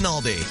Kimberly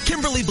Rinaldi.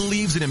 Kimberly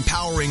believes in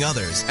empowering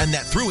others, and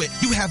that through it,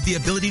 you have the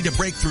ability to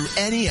break through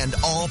any and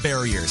all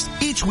barriers.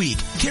 Each week,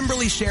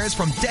 Kimberly shares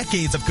from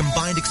decades of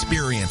combined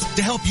experience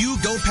to help you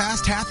go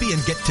past happy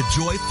and get to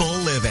joyful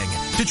living.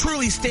 To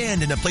truly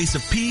stand in a place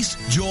of peace,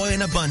 joy,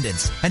 and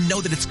abundance, and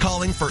know that it's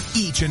calling for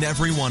each and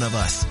every one of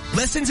us.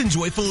 Lessons in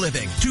Joyful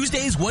Living,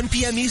 Tuesdays 1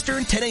 p.m.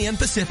 Eastern, 10 a.m.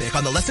 Pacific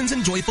on the Lessons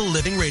in Joyful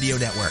Living Radio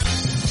Network.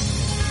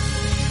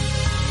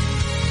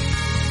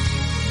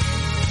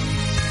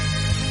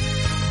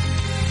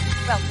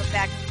 Welcome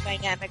back to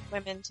Dynamic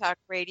Women Talk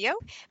Radio.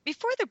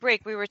 Before the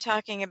break, we were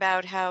talking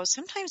about how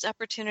sometimes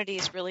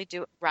opportunities really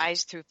do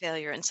rise through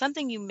failure, and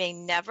something you may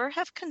never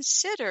have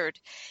considered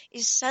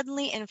is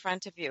suddenly in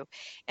front of you.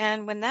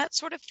 And when that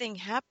sort of thing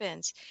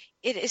happens,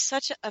 it is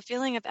such a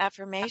feeling of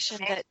affirmation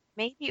that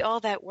maybe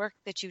all that work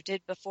that you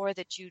did before,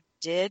 that you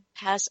did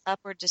pass up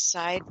or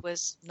decide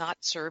was not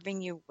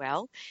serving you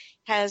well,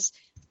 has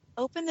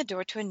opened the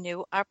door to a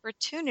new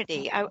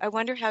opportunity. I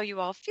wonder how you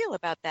all feel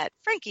about that.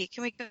 Frankie,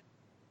 can we go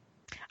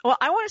Well,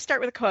 I want to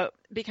start with a quote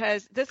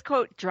because this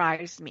quote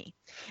drives me.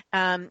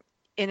 And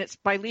it's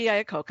by Lee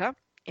Iacocca,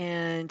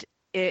 and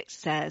it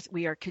says,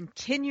 "We are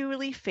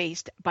continually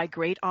faced by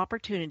great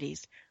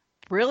opportunities,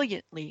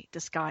 brilliantly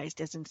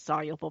disguised as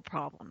insoluble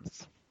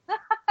problems."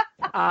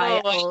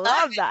 I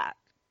love that.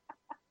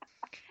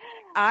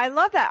 I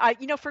love that.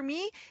 For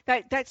me,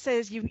 that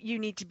says you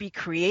need to be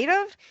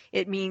creative.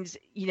 It means,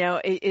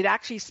 it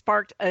actually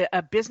sparked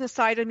a business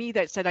side of me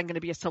that said I'm going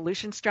to be a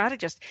solution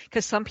strategist,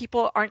 because some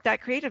people aren't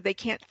that creative. They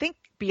can't think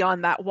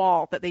beyond that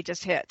wall that they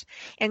just hit.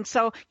 And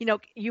so,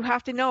 you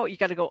have to know, you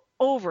got to go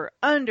over,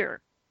 under,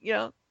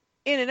 in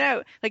and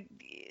out. Like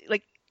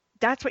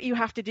that's what you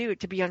have to do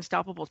to be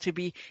unstoppable, to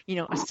be,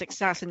 a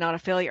success and not a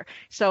failure.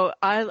 So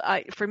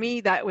for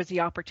me, that was the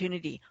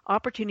opportunity.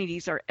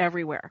 Opportunities are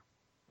everywhere.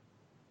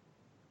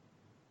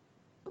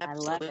 I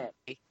love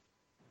it.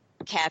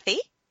 Kathy?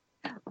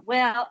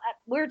 Well,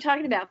 we were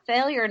talking about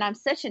failure, and I'm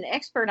such an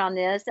expert on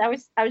this. I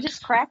was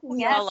just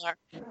cracking up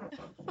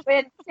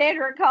when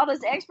Sandra called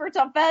us experts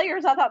on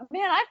failures. I thought,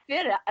 man, I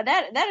fit it.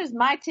 That is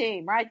my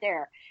team right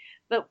there.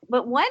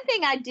 But one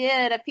thing I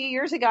did a few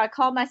years ago, I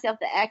called myself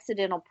the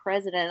accidental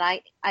president.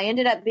 I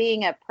ended up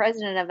being a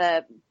president of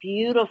a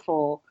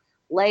beautiful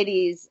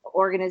ladies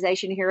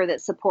organization here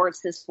that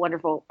supports this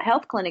wonderful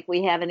health clinic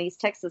we have in East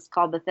Texas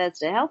called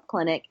Bethesda Health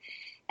Clinic.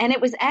 And it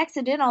was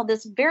accidental.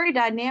 This very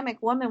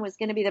dynamic woman was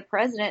going to be the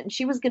president, and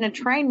she was going to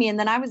train me, and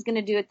then I was going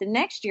to do it the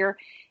next year.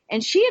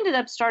 And she ended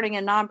up starting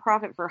a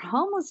nonprofit for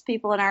homeless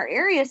people in our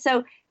area.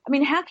 So,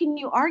 how can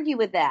you argue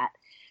with that?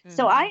 Mm-hmm.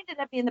 So I ended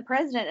up being the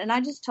president, and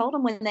I just told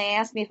them when they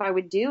asked me if I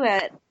would do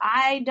it,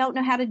 I don't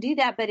know how to do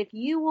that, but if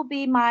you will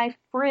be my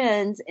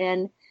friends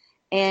and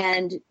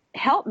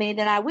help me,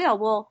 then I will.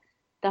 Well,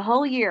 the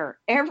whole year,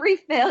 every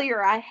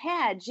failure I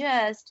had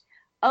just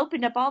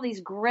opened up all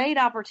these great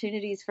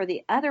opportunities for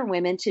the other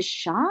women to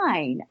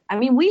shine.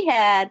 We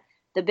had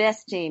the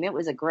best team. It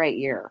was a great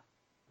year.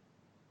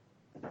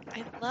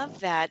 I love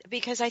that,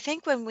 because I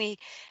think when we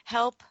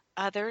help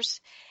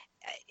others,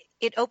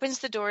 it opens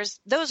the doors.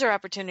 Those are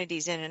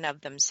opportunities in and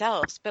of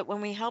themselves. But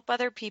when we help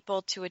other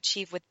people to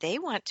achieve what they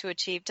want to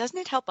achieve, doesn't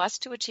it help us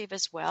to achieve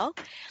as well?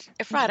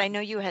 Efrat, I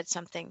know you had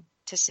something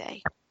to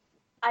say.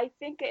 I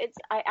think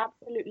I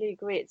absolutely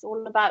agree. It's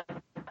all about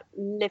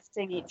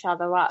lifting each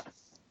other up.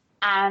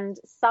 And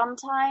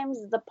sometimes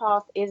the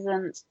path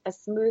isn't a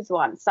smooth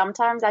one.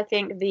 Sometimes I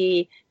think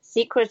the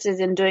secret is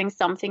in doing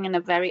something in a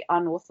very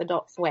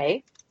unorthodox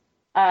way.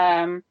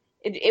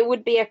 It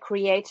would be a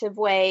creative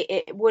way.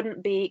 It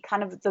wouldn't be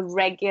kind of the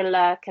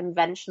regular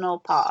conventional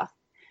path.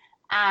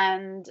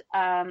 And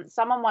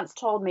someone once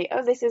told me,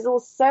 oh, this is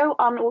all so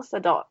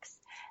unorthodox.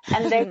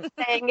 And they're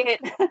saying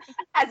it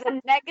as a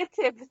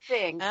negative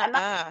thing. And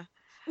I'm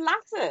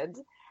flattered.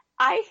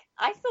 I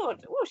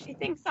thought, oh, she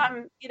thinks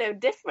I'm,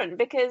 different,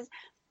 because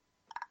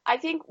I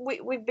think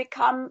we've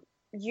become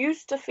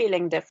used to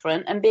feeling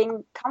different and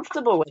being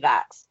comfortable with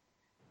that.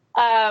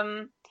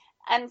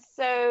 And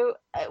so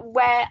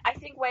where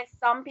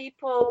some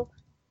people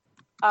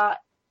are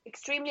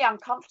extremely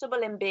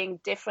uncomfortable in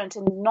being different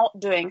and not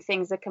doing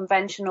things a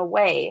conventional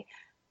way,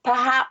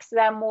 perhaps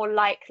they're more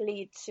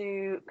likely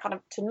to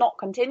not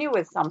continue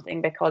with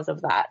something because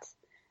of that.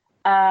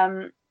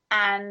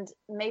 And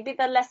maybe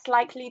they're less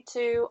likely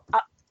to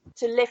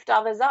lift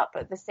others up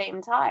at the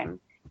same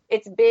time.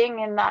 It's being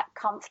in that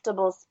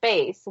comfortable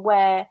space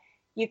where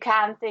you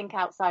can think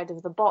outside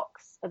of the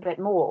box a bit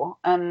more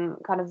and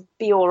kind of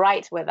be all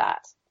right with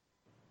that.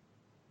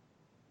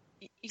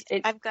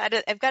 I've got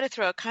to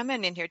throw a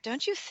comment in here.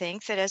 Don't you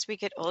think that as we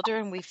get older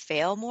and we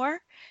fail more,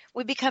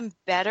 we become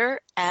better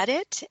at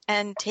it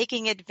and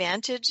taking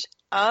advantage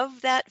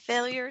of that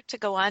failure to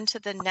go on to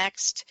the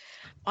next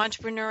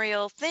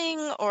entrepreneurial thing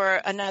or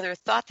another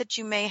thought that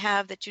you may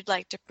have that you'd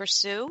like to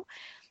pursue?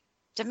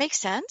 Does that make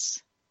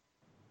sense?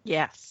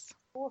 Yes.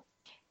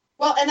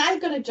 Well, and I'm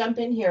going to jump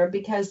in here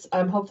because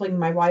hopefully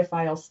my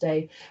Wi-Fi will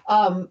stay.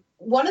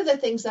 One of the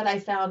things that I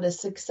found is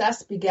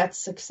success begets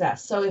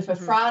success. So if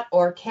Efrat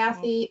or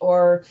Kathy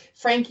or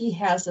Frankie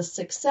has a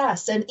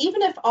success, and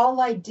even if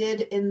all I did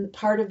in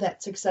part of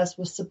that success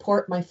was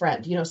support my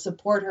friend,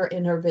 support her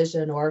in her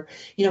vision, or,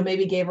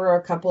 maybe gave her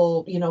a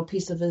couple,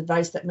 piece of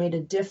advice that made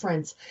a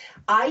difference,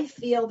 I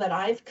feel that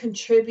I've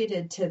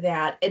contributed to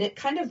that, and it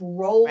kind of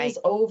rolls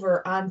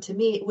over onto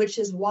me, which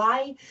is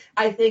why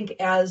I think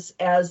as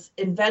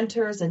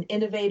inventors and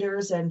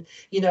innovators and,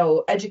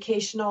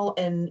 educational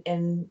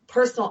and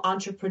personal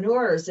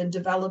entrepreneurs in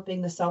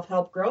developing the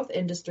self-help growth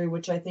industry,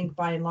 which I think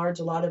by and large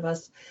a lot of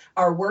us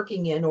are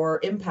working in, or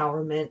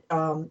empowerment,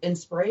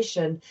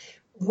 inspiration.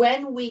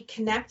 When we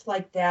connect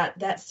like that,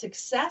 that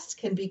success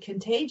can be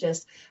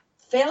contagious.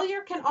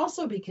 Failure can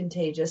also be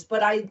contagious,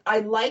 but I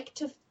like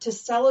to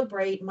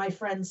celebrate my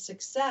friend's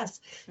success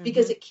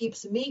because it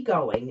keeps me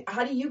going.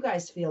 How do you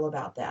guys feel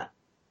about that?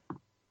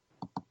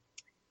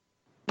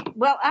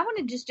 Well, I want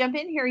to just jump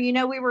in here.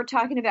 We were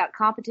talking about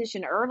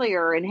competition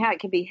earlier and how it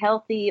can be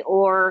healthy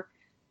or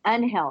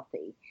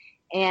unhealthy.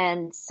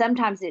 And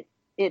sometimes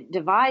it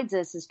divides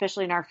us,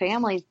 especially in our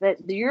families. But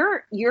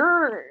your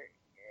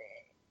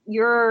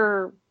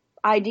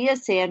idea,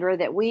 Sandra,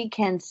 that we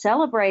can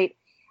celebrate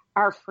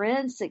our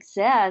friends'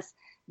 success,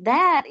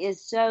 that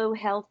is so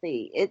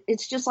healthy.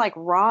 It's just like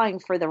rawing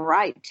for the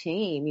right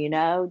team, you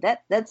know.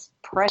 That's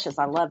precious.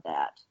 I love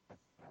that.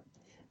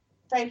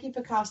 Frankie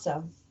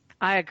Picasso.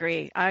 I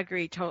agree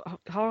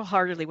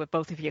wholeheartedly with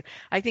both of you.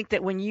 I think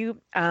that when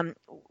you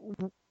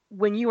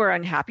are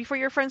unhappy for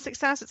your friend's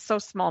success, it's so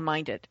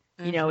small-minded.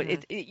 You know,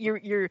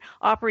 you're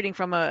operating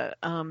from a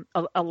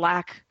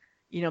lack,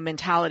 you know,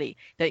 mentality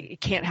that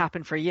it can't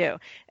happen for you.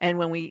 And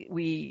when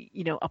we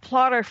you know,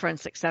 applaud our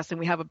friend's success and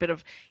we have a bit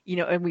of, you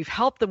know, and we've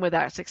helped them with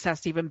that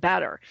success even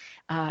better,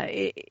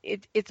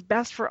 it's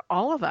best for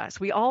all of us.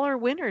 We all are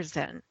winners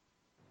then.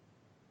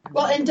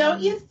 Well, and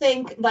don't you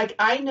think, like,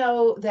 I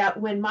know that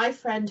when my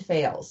friend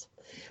fails,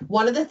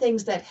 one of the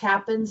things that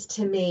happens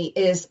to me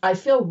is I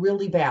feel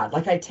really bad.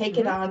 Like I take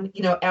it on,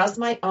 you know, as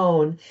my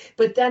own,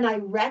 but then I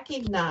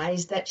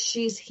recognize that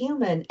she's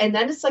human. And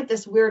then it's like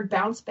this weird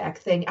bounce back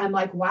thing. I'm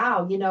like,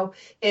 wow, you know,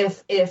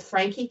 if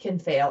Frankie can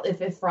fail, if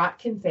Efrat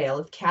can fail,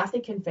 if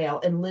Kathy can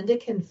fail and Linda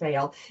can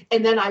fail,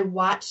 and then I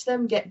watch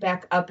them get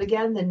back up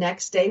again the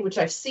next day, which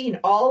I've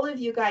seen all of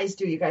you guys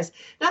do. You guys,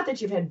 not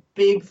that you've had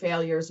big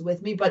failures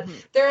with me, but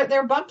there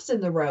are bumps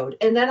in the road.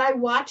 And then I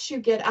watch you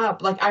get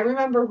up. Like I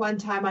remember one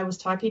time I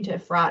was talking to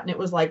Efrat and it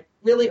was like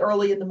really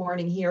early in the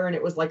morning here and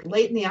it was like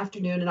late in the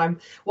afternoon and I'm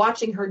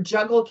watching her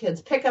juggle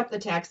kids, pick up the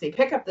taxi,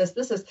 pick up this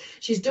is,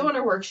 she's doing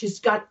her work. She's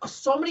got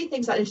so many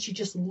things on and she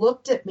just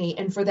looked at me.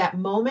 And for that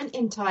moment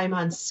in time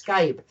on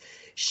Skype,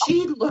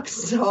 she looked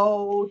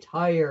so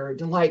tired.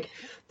 Like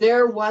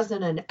there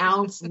wasn't an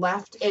ounce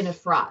left in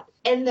Efrat.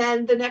 And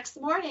then the next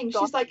morning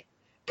she's like,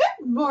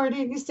 good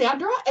morning,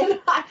 Sandra. And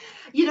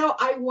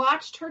I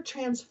watched her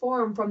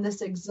transform from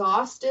this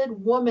exhausted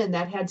woman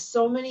that had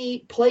so many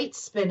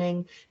plates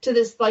spinning to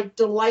this like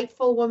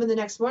delightful woman the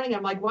next morning.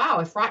 I'm like,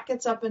 wow, Efrat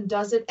gets up and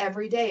does it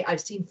every day. I've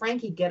seen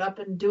Frankie get up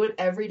and do it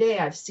every day.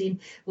 I've seen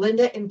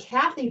Linda and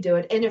Kathy do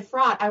it. And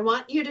Efrat, I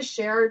want you to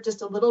share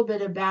just a little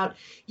bit about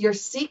your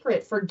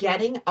secret for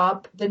getting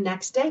up the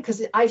next day,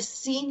 because I've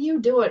seen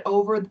you do it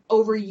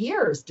over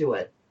years. Do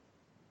it.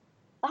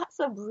 That's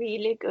a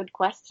really good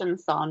question,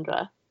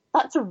 Sandra.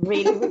 That's a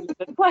really, really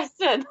good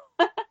question.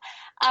 I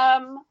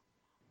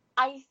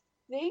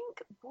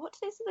think, what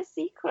is the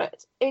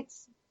secret?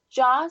 It's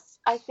just,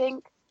 I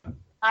think,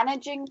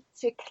 managing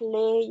to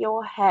clear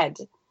your head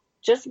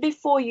just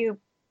before you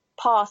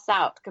pass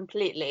out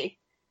completely.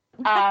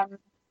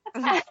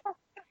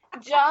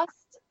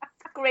 Just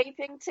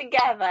scraping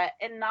together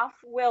enough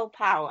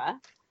willpower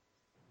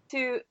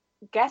to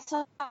get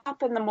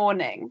up in the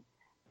morning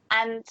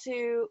and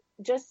to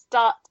just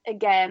start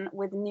again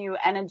with new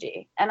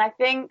energy. And I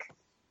think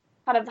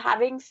kind of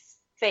having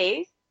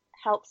faith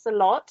helps a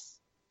lot.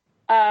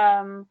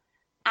 And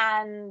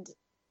kind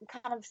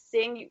of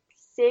seeing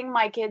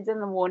my kids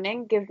in the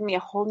morning gives me a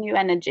whole new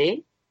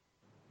energy.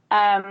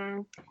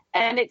 And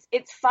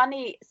it's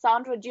funny,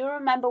 Sandra, do you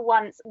remember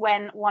once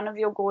when one of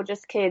your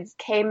gorgeous kids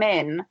came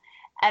in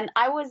and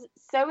I was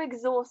so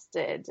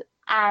exhausted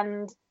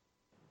and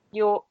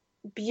your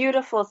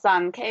beautiful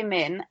son came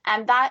in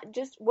and that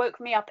just woke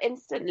me up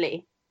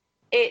instantly.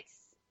 It's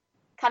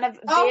kind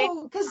of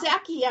because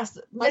Zachy, yes,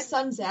 my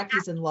son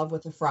Zachy's in love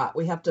with Efrat.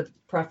 We have to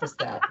preface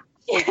that.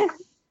 He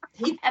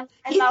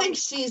thinks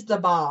she's the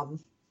bomb.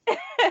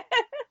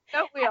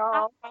 Don't we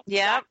all?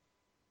 Yeah.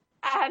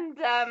 And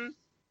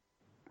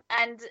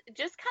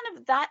just kind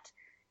of that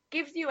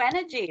gives you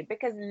energy,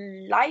 because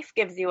life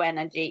gives you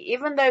energy,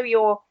 even though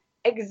you're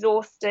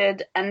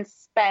exhausted and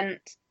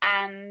spent,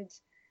 and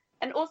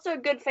also a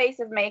good face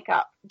of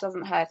makeup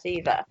doesn't hurt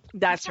either.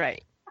 That's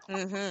right.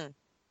 The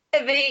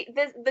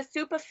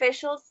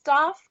superficial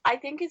stuff I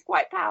think is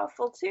quite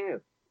powerful too.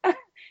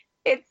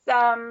 It's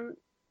I'm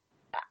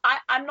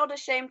not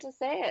ashamed to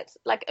say it.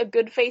 Like a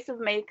good face of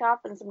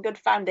makeup and some good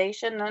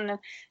foundation, and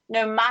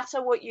no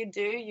matter what you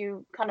do,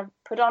 you kind of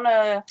put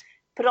on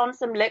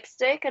some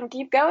lipstick and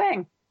keep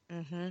going.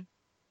 I'm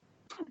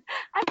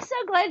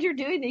so glad you're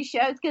doing these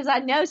shows, because I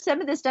know some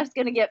of this stuff's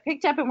going to get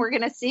picked up and we're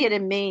going to see it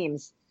in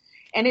memes.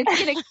 And it's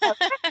going to get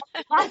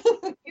lots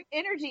of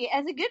energy.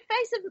 As a good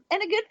face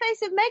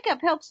of makeup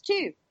helps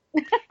too.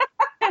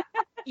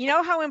 You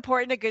know how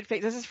important a good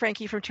face, this is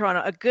Frankie from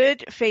Toronto, a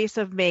good face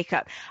of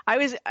makeup. I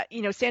was,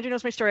 Sandra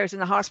knows my story. I was in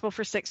the hospital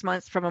for 6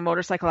 months from a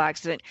motorcycle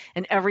accident,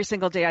 and every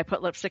single day I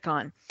put lipstick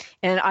on.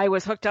 And I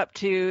was hooked up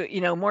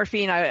to,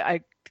 morphine.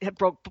 I had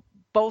broke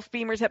both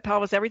femurs, hip,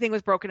 pelvis, everything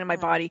was broken in my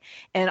body.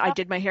 And I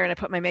did my hair and I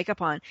put my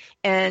makeup on.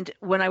 And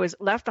when I was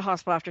left the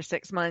hospital after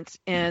 6 months,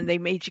 and they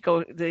made you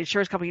go, the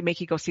insurance company make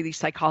you go see these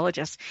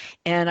psychologists.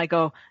 And I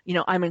go,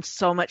 I'm in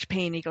so much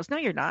pain. And he goes, no,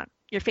 you're not.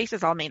 Your face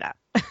is all made up.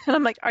 And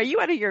I'm like, are you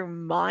out of your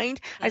mind?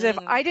 I said,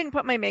 if I didn't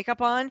put my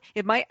makeup on,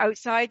 if my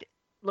outside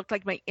looked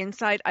like my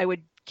inside, I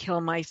would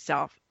kill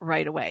myself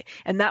right away.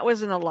 And that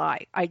wasn't a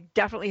lie. I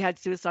definitely had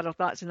suicidal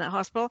thoughts in that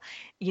hospital,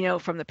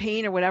 from the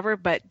pain or whatever,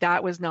 but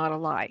that was not a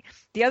lie.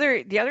 The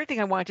other thing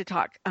I wanted to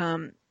talk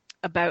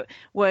about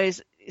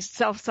was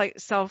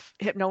self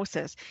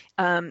hypnosis.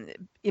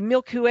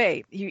 Emile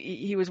Coué,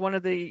 he was one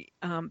of the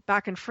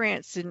back in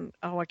France in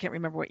I can't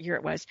remember what year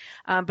it was,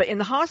 but in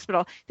the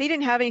hospital they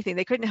didn't have anything,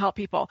 they couldn't help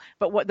people.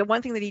 But the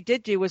one thing that he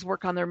did do was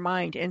work on their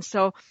mind, and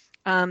so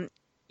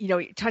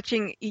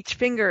touching each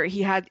finger,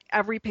 he had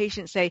every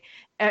patient say,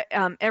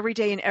 every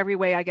day in every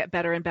way I get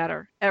better and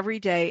better. Every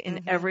day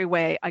in every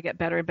way I get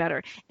better and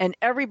better. And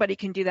everybody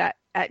can do that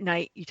at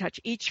night. You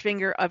touch each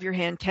finger of your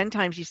hand 10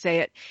 times, you say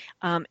it,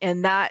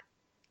 and that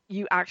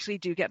you actually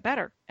do get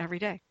better every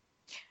day.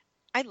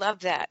 I love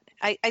that.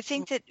 I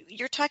think that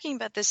you're talking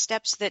about the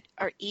steps that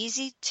are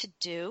easy to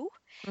do,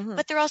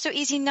 but they're also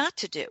easy not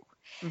to do.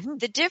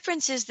 The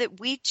difference is that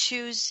we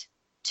choose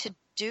to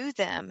do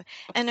them.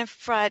 And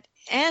Efrat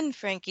and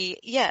Frankie,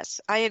 yes,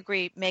 I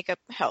agree, makeup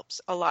helps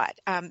a lot,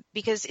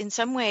 because in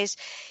some ways,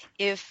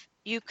 if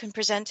you can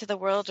present to the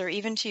world or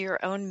even to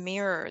your own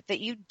mirror that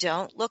you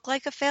don't look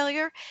like a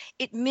failure,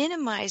 it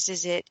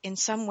minimizes it in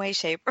some way,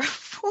 shape, or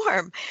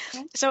form.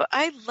 So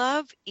I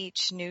love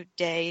each new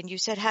day. And you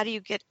said, how do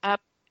you get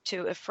up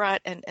to Efrat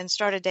and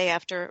start a day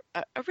after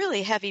a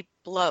really heavy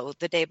blow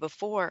the day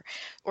before,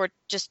 or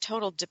just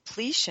total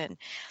depletion?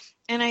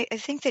 And I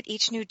think that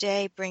each new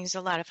day brings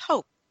a lot of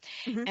hope.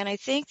 And I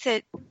think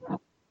that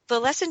the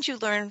lessons you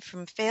learn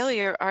from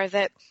failure are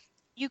that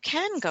you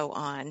can go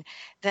on,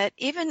 that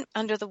even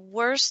under the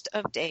worst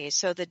of days,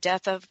 so the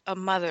death of a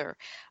mother,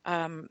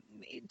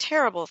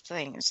 terrible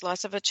things,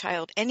 loss of a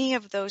child, any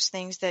of those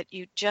things that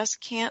you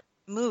just can't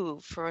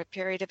move for a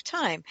period of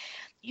time,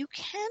 you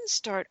can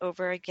start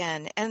over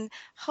again. And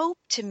hope,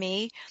 to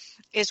me,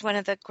 is one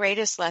of the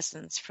greatest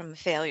lessons from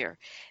failure,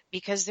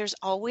 because there's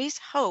always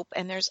hope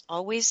and there's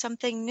always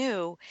something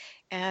new.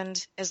 And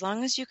as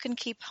long as you can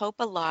keep hope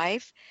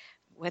alive,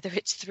 whether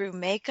it's through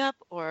makeup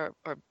or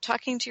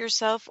talking to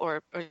yourself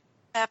or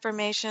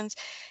affirmations,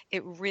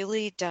 it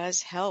really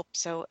does help.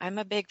 So I'm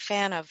a big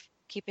fan of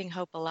keeping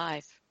hope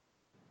alive.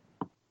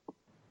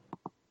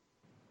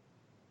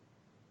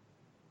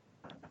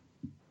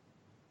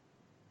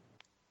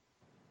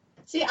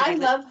 See, I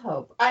love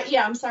hope.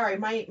 I'm sorry,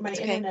 my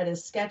internet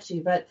is sketchy,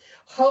 but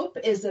hope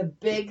is a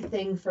big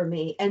thing for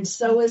me, and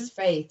so is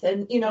faith.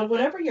 And,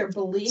 whatever your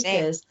belief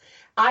is,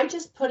 I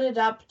just put it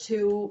up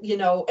to,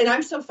 and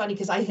I'm so funny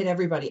because I hit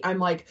everybody. I'm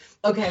like,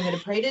 okay, I'm going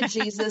to pray to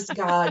Jesus,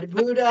 God,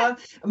 Buddha,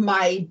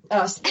 my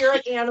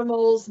spirit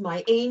animals,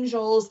 my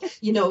angels,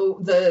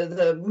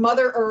 the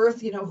Mother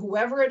Earth,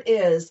 whoever it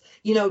is,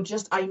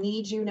 just I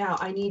need you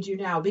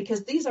now,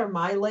 because these are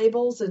my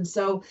labels. And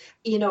so,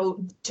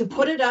 to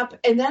put it up,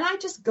 and then I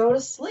just go to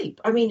sleep.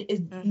 I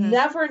mean,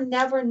 never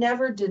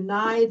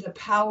deny the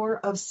power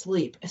of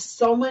sleep.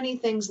 So many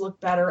things look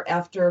better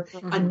after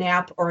a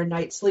nap or a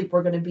night's sleep.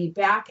 We're going to be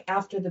back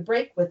after the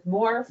break with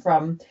more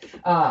from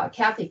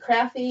Kathy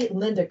Krafke,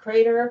 Linda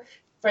Crater,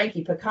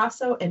 Frankie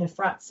Picasso, and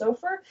Efrat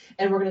Sofer,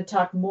 and we're going to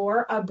talk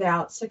more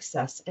about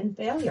success and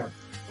failure.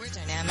 We're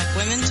Dynamic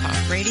Women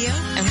Talk Radio,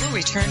 and we'll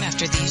return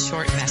after these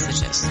short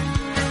messages.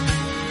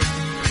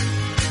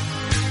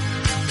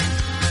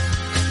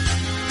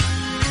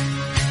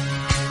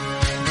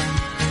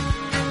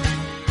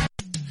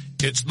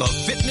 It's the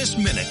Fitness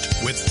Minute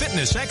with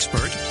fitness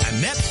expert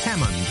Annette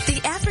Hammond.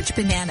 The average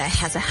banana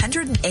has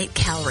 108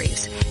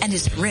 calories and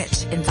is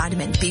rich in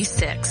vitamin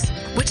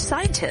B6, which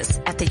scientists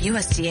at the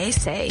USDA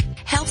say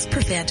helps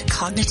prevent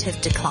cognitive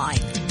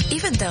decline.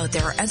 Even though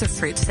there are other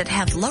fruits that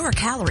have lower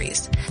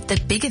calories, the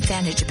big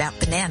advantage about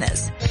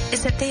bananas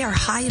is that they are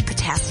high in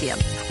potassium,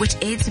 which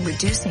aids in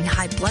reducing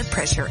high blood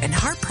pressure and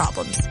heart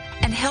problems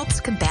and helps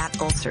combat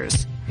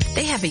ulcers.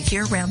 They have a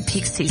year-round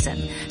peak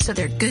season, so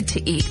they're good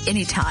to eat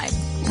anytime.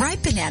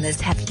 Ripe bananas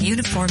have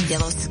uniform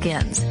yellow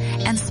skins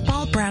and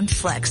small brown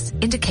flecks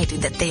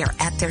indicating that they are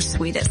at their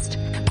sweetest.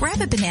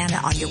 Grab a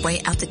banana on your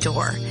way out the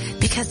door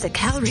because the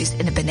calories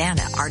in a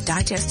banana are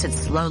digested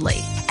slowly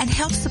and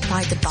help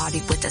supply the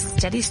body with a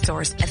steady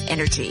source of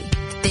energy.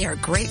 They are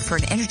great for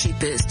an energy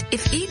boost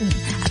if eaten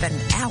about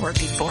an hour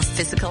before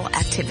physical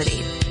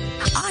activity.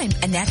 I'm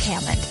Annette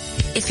Hammond.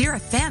 If you're a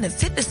fan of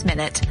Fitness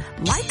Minute,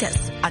 like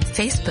us on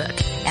Facebook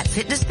at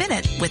Fitness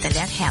Minute with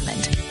Annette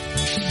Hammond.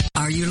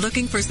 Are you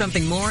looking for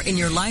something more in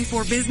your life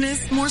or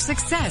business? More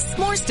success,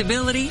 more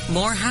stability,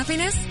 more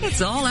happiness?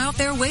 It's all out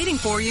there waiting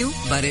for you,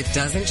 but it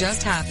doesn't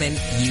just happen.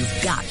 You've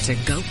got to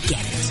go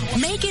get it.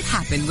 Make it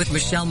happen with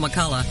Michelle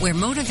McCullough, where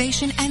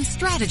motivation and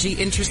strategy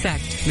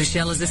intersect.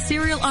 Michelle is a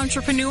serial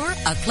entrepreneur,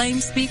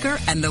 acclaimed speaker,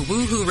 and the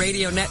Woohoo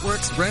Radio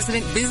Network's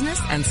resident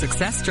business and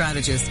success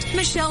strategist.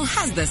 Michelle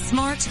has the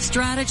smarts,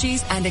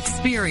 strategies, and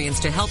experience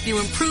to help you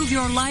improve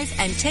your life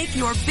and take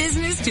your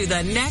business to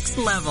the next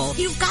level.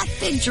 You've got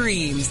big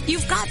dreams.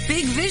 You've got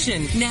big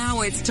vision.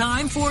 Now it's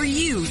time for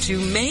you to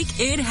make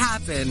it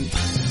happen.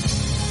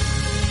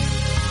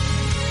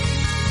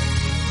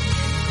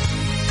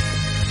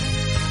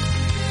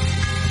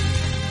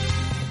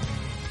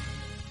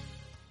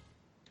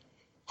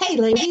 Hey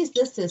ladies,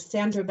 this is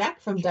Sandra Beck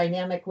from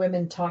Dynamic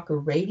Women Talk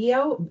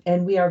Radio,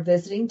 and we are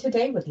visiting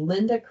today with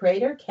Linda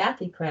Crater,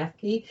 Kathy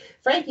Krafke,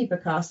 Frankie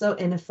Picasso,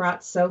 and Efrat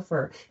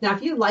Sofer. Now,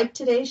 if you like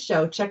today's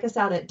show, check us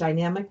out at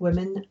Dynamic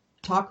Women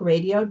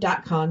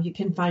blogtalkradio.com. You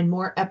can find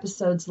more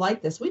episodes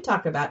like this. We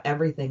talk about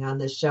everything on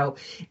this show,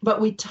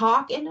 but we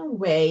talk in a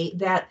way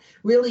that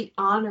really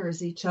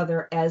honors each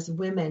other as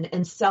women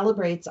and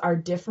celebrates our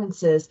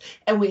differences.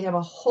 And we have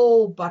a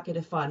whole bucket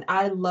of fun.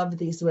 I love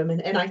these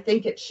women, and I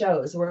think it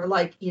shows. We're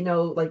like,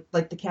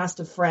 like the cast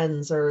of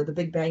Friends or The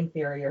Big Bang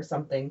Theory or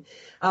something.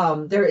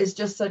 There is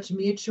just such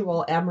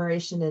mutual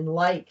admiration and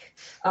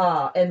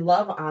and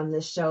love on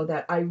this show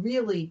that I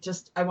really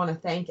I want to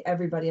thank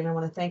everybody, and I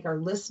want to thank our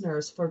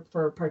listeners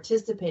for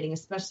participating,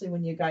 especially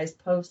when you guys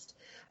post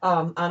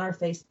on our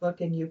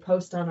Facebook and you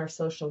post on our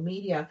social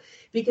media,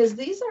 because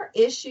these are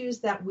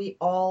issues that we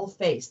all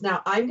face.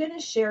 Now, I'm going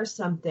to share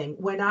something.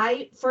 When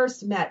I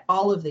first met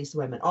all of these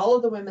women, all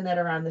of the women that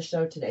are on the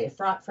show today,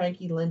 Efrat,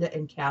 Frankie, Linda,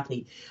 and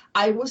Kathy,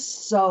 I was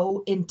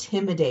so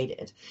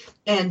intimidated.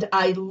 And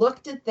I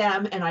looked at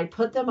them and I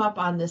put them up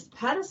on this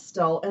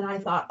pedestal and I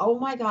thought, oh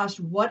my gosh,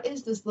 what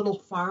is this little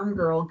farm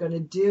girl going to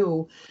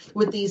do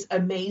with these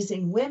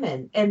amazing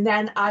women? And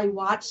then I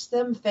watched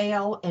them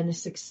fail and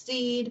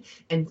succeed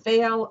and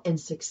fail and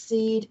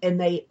succeed, and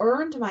they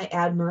earned my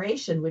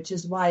admiration, which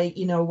is why,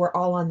 we're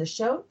all on the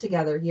show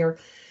together here.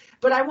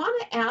 But I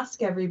want to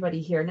ask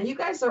everybody here. Now, you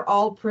guys are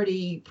all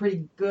pretty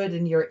good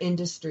in your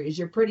industries.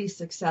 You're pretty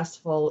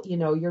successful.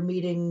 You're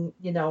meeting,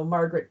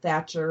 Margaret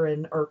Thatcher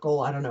and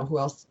Urkel. I don't know who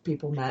else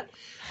people met.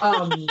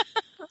 But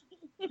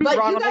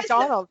Ronald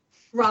McDonald.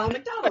 Ronald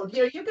McDonald.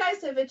 You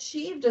guys have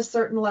achieved a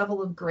certain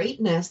level of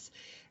greatness.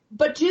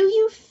 But do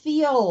you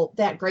feel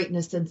that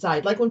greatness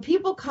inside? Like when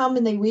people come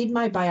and they read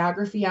my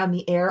biography on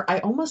the air, I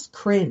almost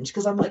cringe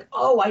because I'm like,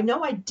 oh, I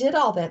know I did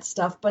all that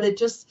stuff, but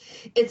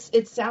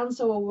it sounds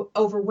so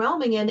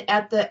overwhelming. And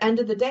at the end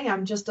of the day,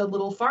 I'm just a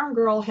little farm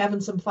girl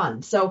having some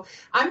fun. So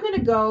I'm going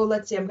to go,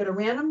 I'm going to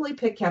randomly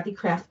pick Kathy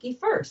Kraftke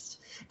first.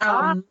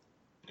 Hot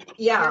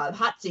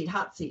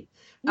seat.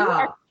 You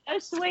are so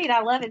sweet.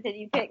 I love it that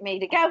you picked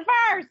me to go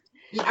first.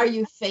 Are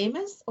you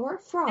famous or a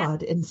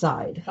fraud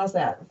inside? How's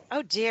that?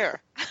 Oh,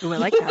 dear. Ooh, I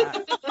like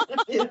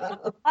that. Yeah.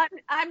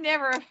 I'm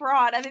never a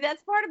fraud. I mean,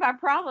 that's part of my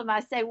problem. I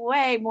say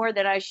way more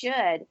than I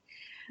should.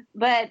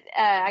 But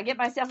I get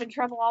myself in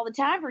trouble all the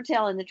time for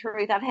telling the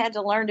truth. I've had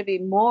to learn to be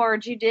more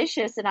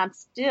judicious, and I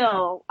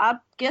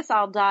guess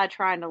I'll die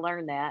trying to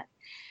learn that.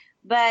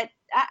 But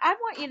I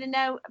want you to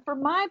know,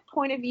 from my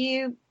point of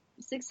view,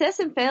 success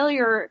and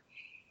failure,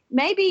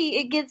 maybe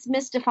it gets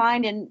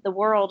misdefined in the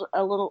world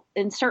a little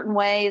in certain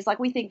ways. Like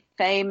we think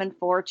fame and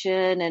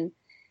fortune,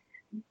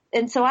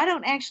 and so I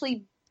don't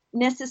actually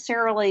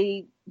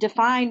necessarily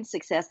define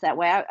success that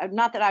way.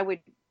 Not that I would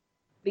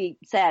be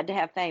sad to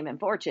have fame and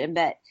fortune,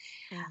 but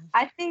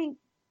I think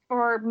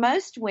for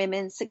most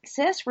women,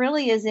 success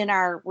really is in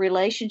our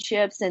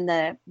relationships and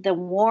the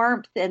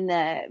warmth and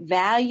the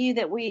value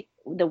that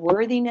the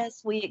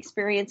worthiness we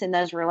experience in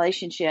those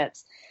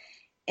relationships.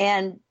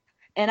 And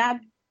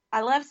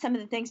I love some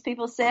of the things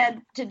people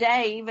said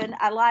today. Even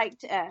I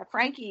liked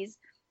Frankie's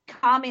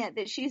comment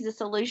that she's a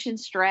solution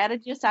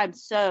strategist. I'm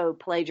so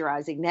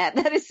plagiarizing that.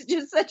 That is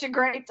just such a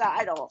great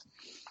title.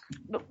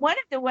 But one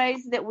of the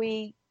ways that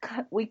we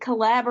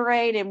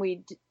collaborate and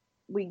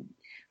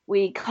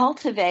we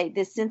cultivate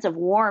this sense of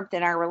warmth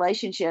in our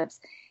relationships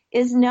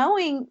is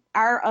knowing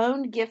our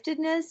own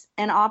giftedness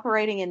and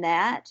operating in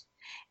that,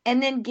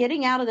 and then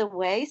getting out of the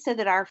way so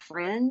that our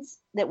friends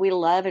that we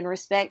love and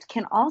respect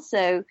can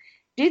also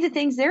do the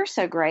things they're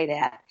so great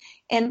at,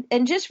 and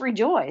just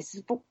rejoice.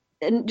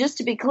 And just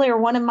to be clear,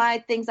 one of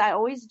my things I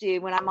always do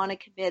when I'm on a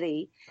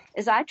committee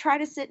is I try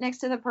to sit next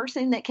to the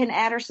person that can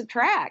add or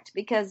subtract,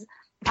 because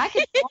I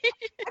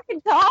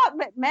can talk,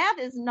 but math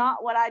is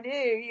not what I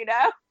do,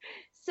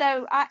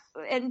 So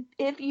and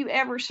if you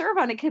ever serve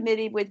on a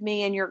committee with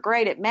me and you're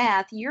great at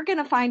math, you're going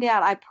to find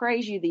out I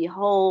praise you the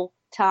whole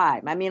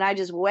time. I mean, I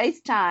just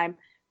waste time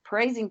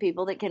praising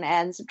people that can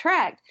add and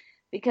subtract,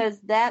 because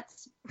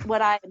that's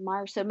what I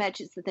admire so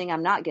much. It's the thing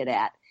I'm not good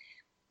at.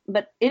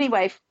 But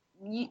anyway,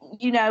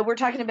 we're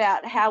talking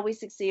about how we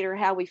succeed or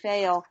how we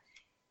fail.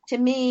 To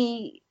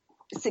me,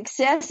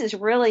 success is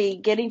really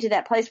getting to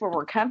that place where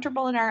we're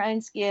comfortable in our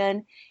own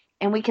skin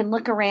and we can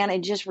look around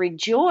and just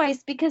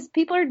rejoice because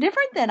people are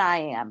different than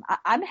I am.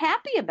 I'm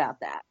happy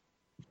about that.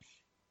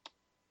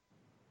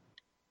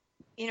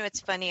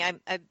 It's funny. I'm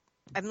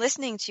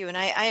listening to you, and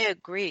I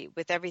agree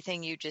with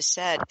everything you just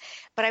said.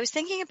 But I was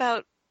thinking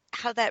about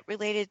how that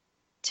related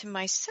to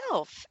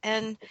myself.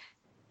 And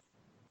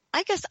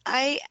I guess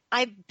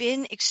I've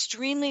been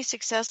extremely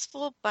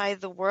successful by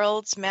the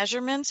world's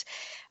measurements.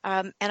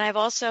 And I've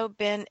also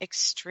been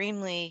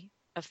extremely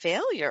a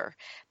failure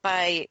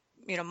by,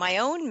 my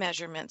own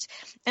measurements.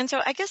 And so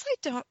I guess I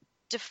don't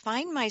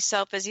define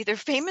myself as either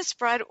famous,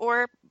 fraud,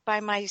 or by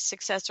my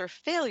success or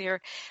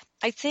failure.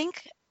 I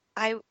think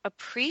I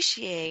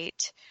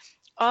appreciate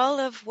all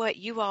of what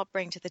you all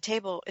bring to the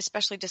table,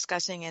 especially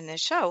discussing in this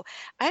show.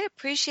 I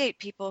appreciate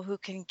people who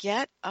can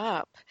get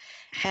up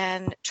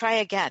and try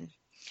again.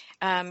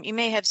 You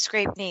may have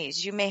scraped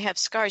knees, you may have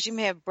scars, you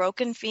may have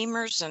broken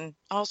femurs and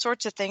all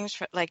sorts of things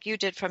like you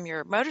did from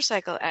your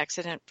motorcycle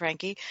accident,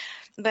 Frankie.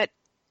 But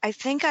I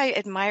think I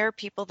admire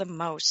people the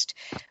most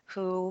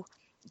who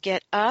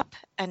get up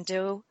and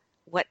do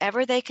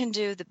whatever they can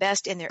do the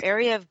best in their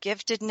area of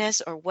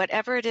giftedness or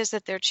whatever it is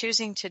that they're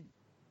choosing to,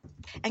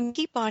 and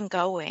keep on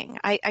going.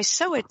 I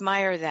so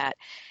admire that.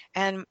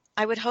 And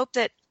I would hope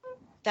that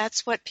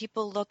that's what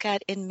people look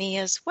at in me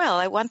as well.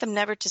 I want them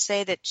never to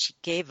say that she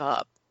gave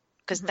up,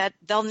 because that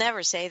they'll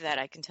never say that,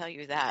 I can tell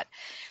you that.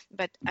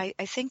 But I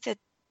think that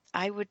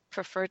I would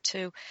prefer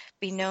to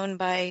be known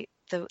by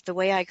the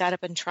way I got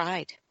up and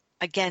tried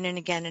again and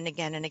again and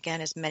again and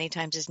again, as many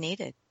times as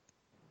needed.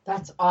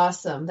 That's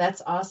awesome.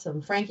 That's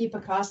awesome. Frankie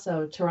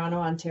Picasso, Toronto,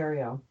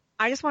 Ontario.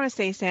 I just want to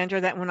say,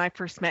 Sandra, that when I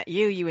first met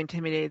you, you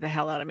intimidated the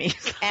hell out of me.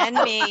 And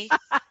me.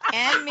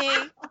 And me.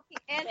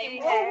 And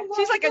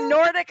She's like a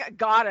Nordic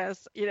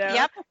goddess, you know?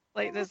 Yep.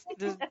 Like this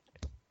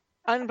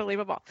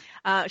unbelievable.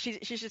 She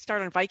should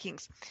start on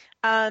Vikings.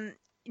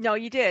 No,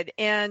 you did.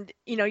 And,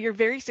 you know, you're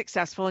very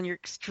successful and you're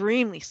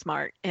extremely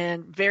smart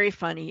and very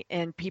funny,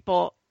 and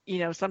people, you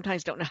know,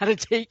 sometimes don't know how to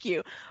take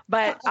you,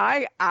 but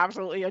I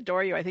absolutely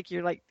adore you. I think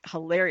you're like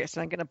hilarious,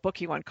 and I'm going to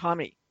book you on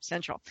Comedy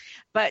Central.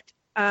 But,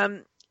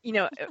 you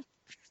know,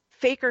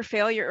 fake or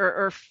failure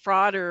or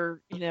fraud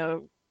or, you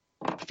know,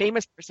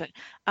 famous person.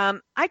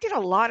 I did a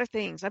lot of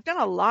things. I've done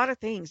a lot of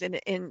things.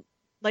 And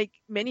like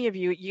many of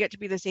you, you get to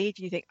be this age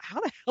and you think,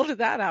 how the hell did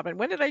that happen?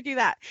 When did I do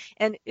that?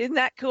 And isn't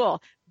that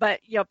cool? But,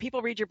 you know,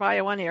 people read your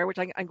bio on air, which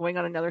I'm going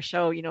on another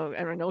show, you know,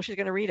 and I know she's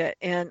going to read it.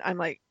 And I'm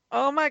like,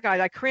 oh my God,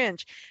 I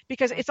cringe,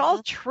 because it's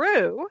all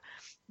true,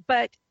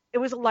 but it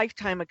was a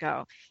lifetime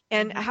ago.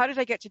 And how did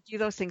I get to do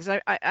those things?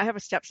 I have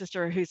a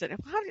stepsister who said,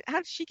 how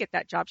did she get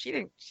that job? She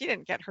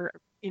didn't get her,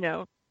 you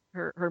know,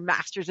 her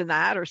master's in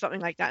that or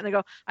something like that. And I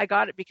go, I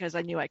got it because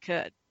I knew I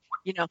could.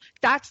 You know,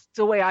 that's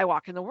the way I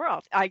walk in the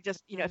world. I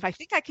just, you know, if I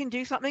think I can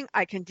do something,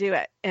 I can do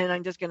it, and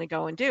I'm just going to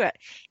go and do it.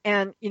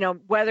 And, you know,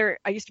 whether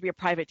I used to be a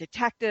private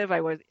detective,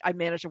 I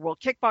managed a world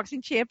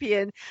kickboxing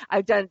champion.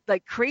 I've done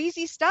like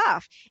crazy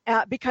stuff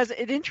because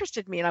it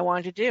interested me and I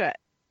wanted to do it.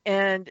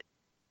 And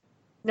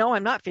no,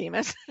 I'm not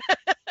famous,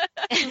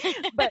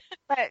 but,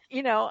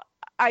 you know,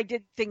 I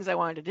did things I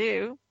wanted to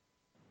do.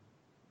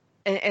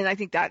 And I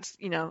think that's,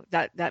 you know,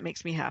 that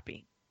makes me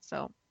happy.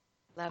 So.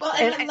 Well,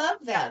 and I love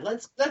that.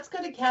 Let's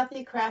go to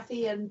Kathy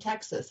Craffey in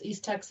Texas,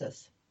 East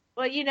Texas.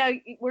 Well, you know,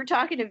 we're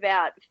talking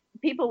about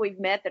people we've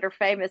met that are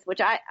famous,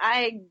 which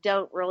I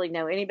don't really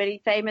know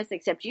anybody famous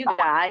except you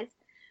guys.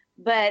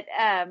 But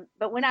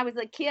when I was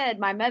a kid,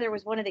 my mother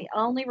was one of the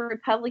only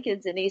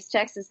Republicans in East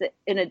Texas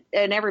and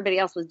everybody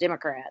else was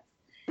Democrats.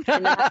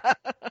 In the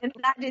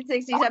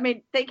 1960s, I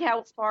mean, think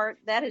how far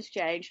that has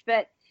changed.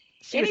 But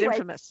she was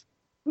infamous.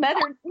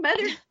 Mother,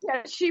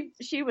 yeah,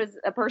 she was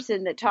a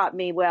person that taught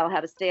me well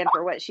how to stand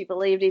for what she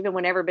believed, even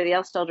when everybody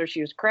else told her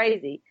she was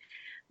crazy.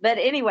 But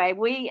anyway,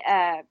 we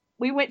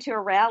went to a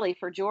rally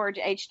for George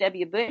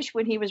H.W. Bush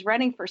when he was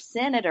running for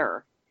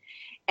senator.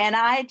 And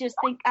I just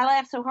think I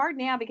laugh so hard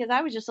now because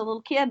I was just a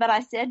little kid, but I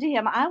said to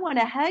him, I want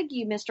to hug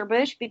you, Mr.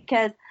 Bush,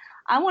 because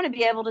I want to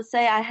be able to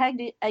say I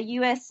hugged a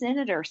U.S.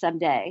 senator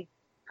someday.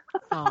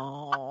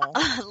 Oh,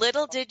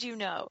 little did you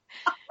know.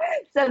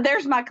 So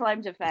there's my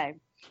claim to fame.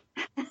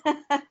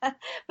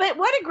 But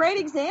what a great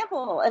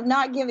example of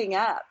not giving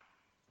up.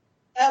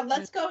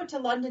 Let's go to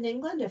London,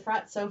 England,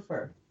 Efrat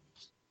Sofer.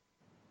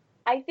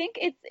 I think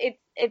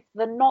it's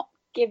the not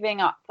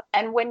giving up.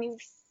 And when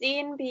you've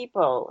seen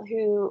people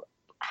who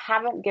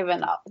haven't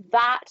given up,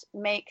 that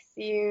makes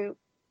you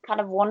kind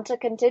of want to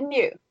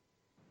continue.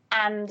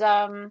 And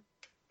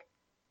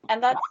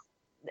that's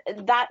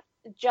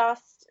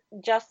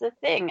just the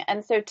thing.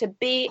 And so to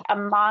be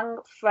among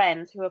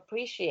friends who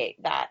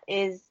appreciate that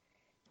is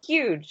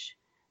huge.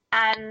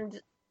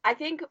 And I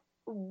think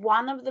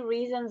one of the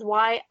reasons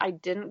why I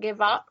didn't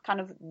give up, kind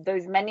of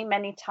those many,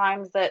 many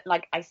times that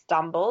like I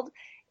stumbled,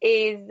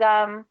 is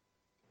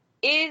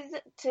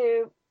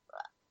to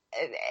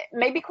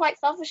maybe quite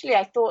selfishly,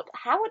 I thought,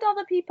 how would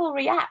other people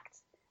react?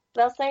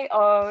 They'll say,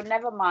 oh,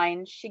 never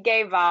mind, she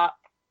gave up.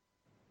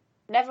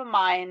 Never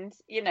mind,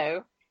 you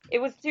know, it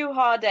was too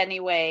hard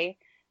anyway.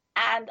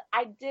 And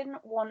I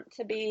didn't want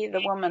to be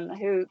the woman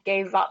who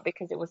gave up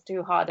because it was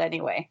too hard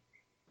anyway.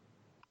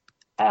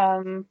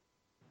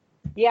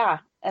 Yeah,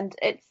 and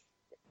it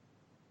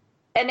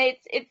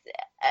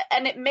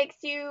makes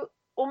you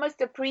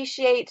almost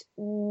appreciate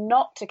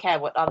not to care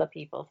what other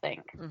people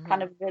think,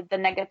 kind of the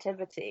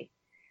negativity.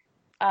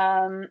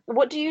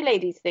 What do you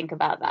ladies think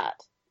about that?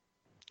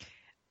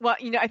 Well,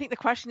 you know, I think the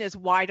question is,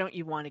 why don't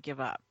you want to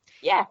give up?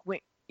 Yeah.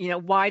 You know,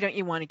 why don't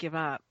you want to give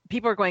up?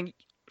 People are going,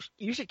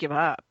 you should give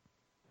up.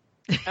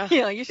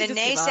 You know, you should the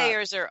just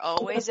naysayers are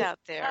always out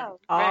there.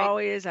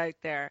 Always out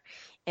there.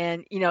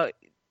 And, you know,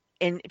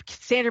 and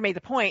Sandra made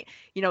the point,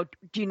 you know,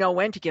 do you know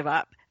when to give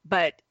up?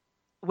 But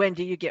why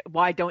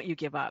don't you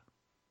give up?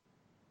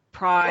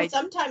 Pride.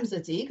 Well, sometimes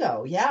it's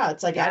ego. Yeah.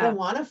 It's like, I don't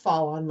want to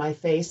fall on my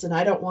face and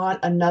I don't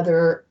want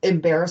another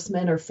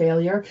embarrassment or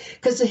failure.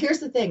 Because here's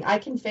the thing. I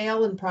can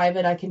fail in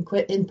private. I can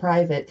quit in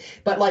private.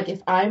 But like,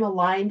 if I'm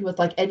aligned with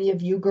like any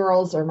of you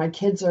girls or my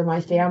kids or my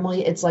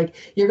family, it's like,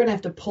 you're going to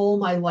have to pull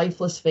my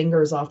lifeless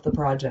fingers off the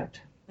project.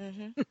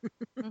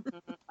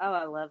 Oh,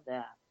 I love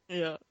that.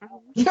 Yeah.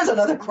 Here's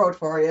another quote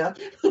for you.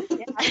 Take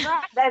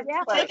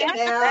a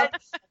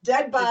nap,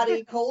 dead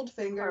body, cold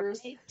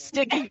fingers.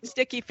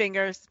 Sticky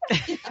fingers.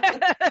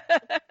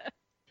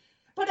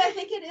 But I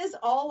think it is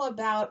all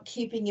about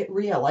keeping it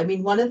real. I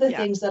mean, one of the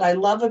things that I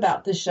love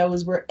about the show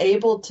is we're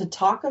able to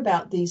talk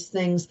about these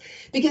things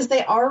because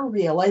they are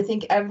real. I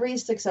think every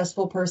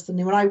successful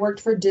person, when I worked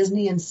for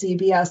Disney and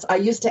CBS, I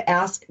used to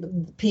ask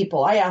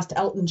people. I asked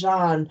Elton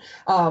John,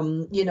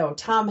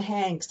 Tom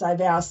Hanks. I've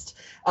asked,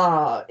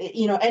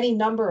 any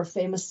number of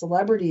famous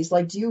celebrities,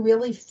 like, do you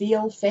really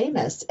feel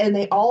famous? And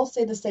they all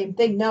say the same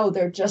thing. No,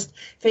 they're just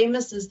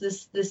famous as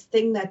this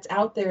thing that's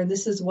out there. And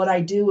this is what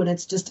I do. And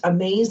it's just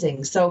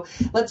amazing. So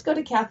let's go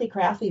to Kathy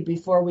Crafty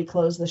before we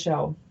close the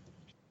show.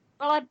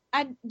 Well,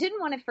 I didn't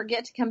want to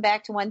forget to come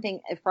back to one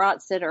thing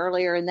Efrat said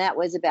earlier, and that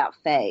was about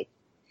faith.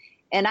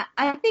 And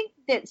I think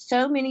that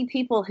so many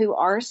people who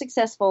are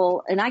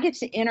successful, and I get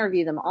to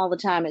interview them all the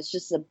time. It's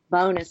just a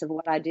bonus of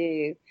what I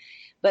do.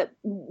 But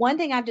one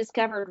thing I've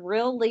discovered,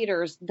 real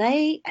leaders,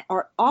 they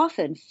are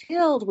often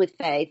filled with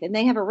faith, and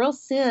they have a real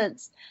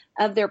sense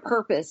of their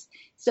purpose.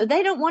 So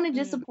they don't want to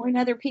disappoint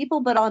other people,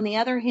 but on the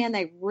other hand,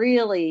 they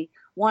really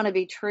want to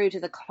be true to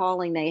the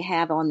calling they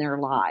have on their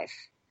life.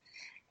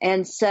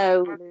 And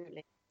so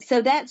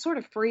that sort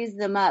of frees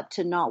them up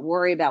to not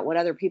worry about what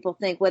other people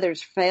think, whether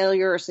it's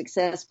failure or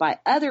success by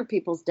other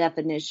people's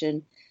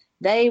definition.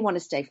 They want to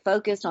stay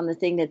focused on the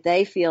thing that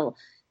they feel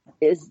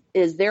is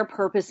their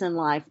purpose in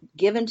life,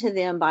 given to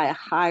them by a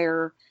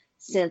higher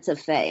sense of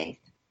faith.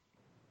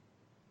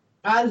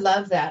 I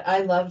love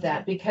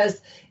that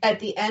because at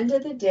the end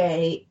of the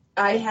day,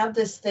 I have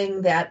this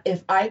thing that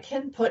if I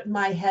can put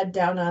my head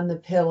down on the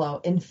pillow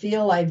and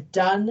feel I've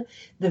done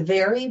the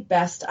very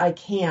best I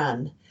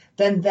can,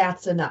 then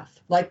that's enough.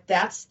 Like,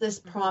 that's this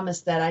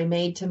promise that I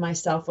made to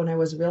myself when I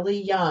was really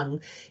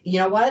young. You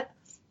know what?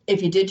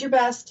 If you did your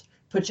best,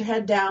 put your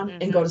head down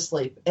and go to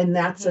sleep. And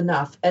that's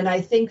enough. And I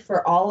think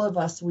for all of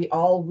us, we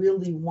all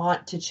really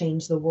want to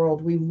change the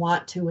world. We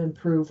want to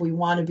improve. We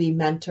want to be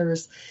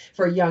mentors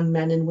for young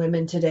men and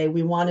women today.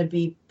 We want to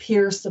be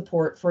peer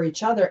support for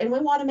each other. And we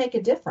want to make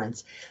a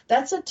difference.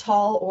 That's a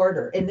tall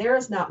order. And there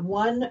is not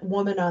one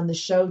woman on the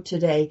show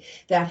today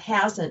that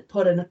hasn't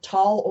put a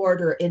tall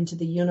order into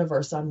the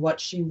universe on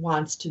what she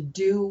wants to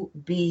do,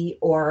 be,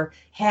 or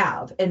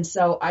have. And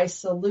so I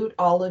salute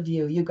all of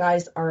you. You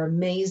guys are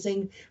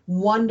amazing,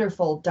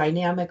 wonderful,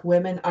 dynamic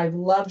women. I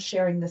love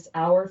sharing this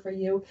hour for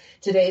you.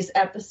 Today's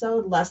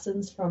episode,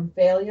 Lessons from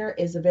Failure,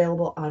 is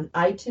available on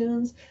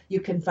iTunes.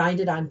 You can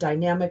find it on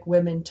Dynamic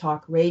Women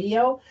Talk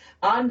Radio.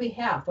 On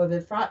behalf of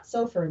Efrat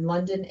Sofer in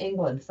London,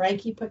 England,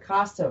 Frankie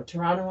Picasso,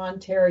 Toronto,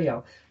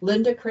 Ontario,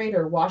 Linda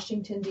Crater,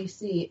 Washington,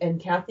 D.C., and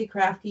Kathy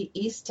Crafty,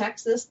 East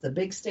Texas, the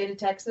big state of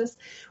Texas,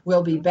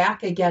 we'll be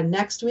back again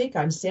next week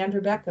on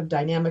Sandra Beck of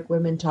Dynamic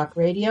Women Talk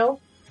Radio.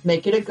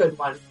 Make it a good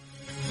one.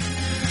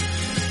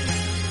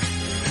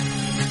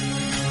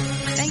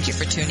 Thank you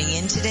for tuning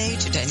in today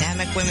to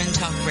Dynamic Women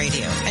Talk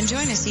Radio, and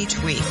join us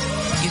each week.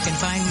 You can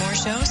find more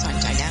shows on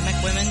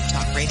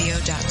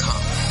dynamicwomentalkradio.com.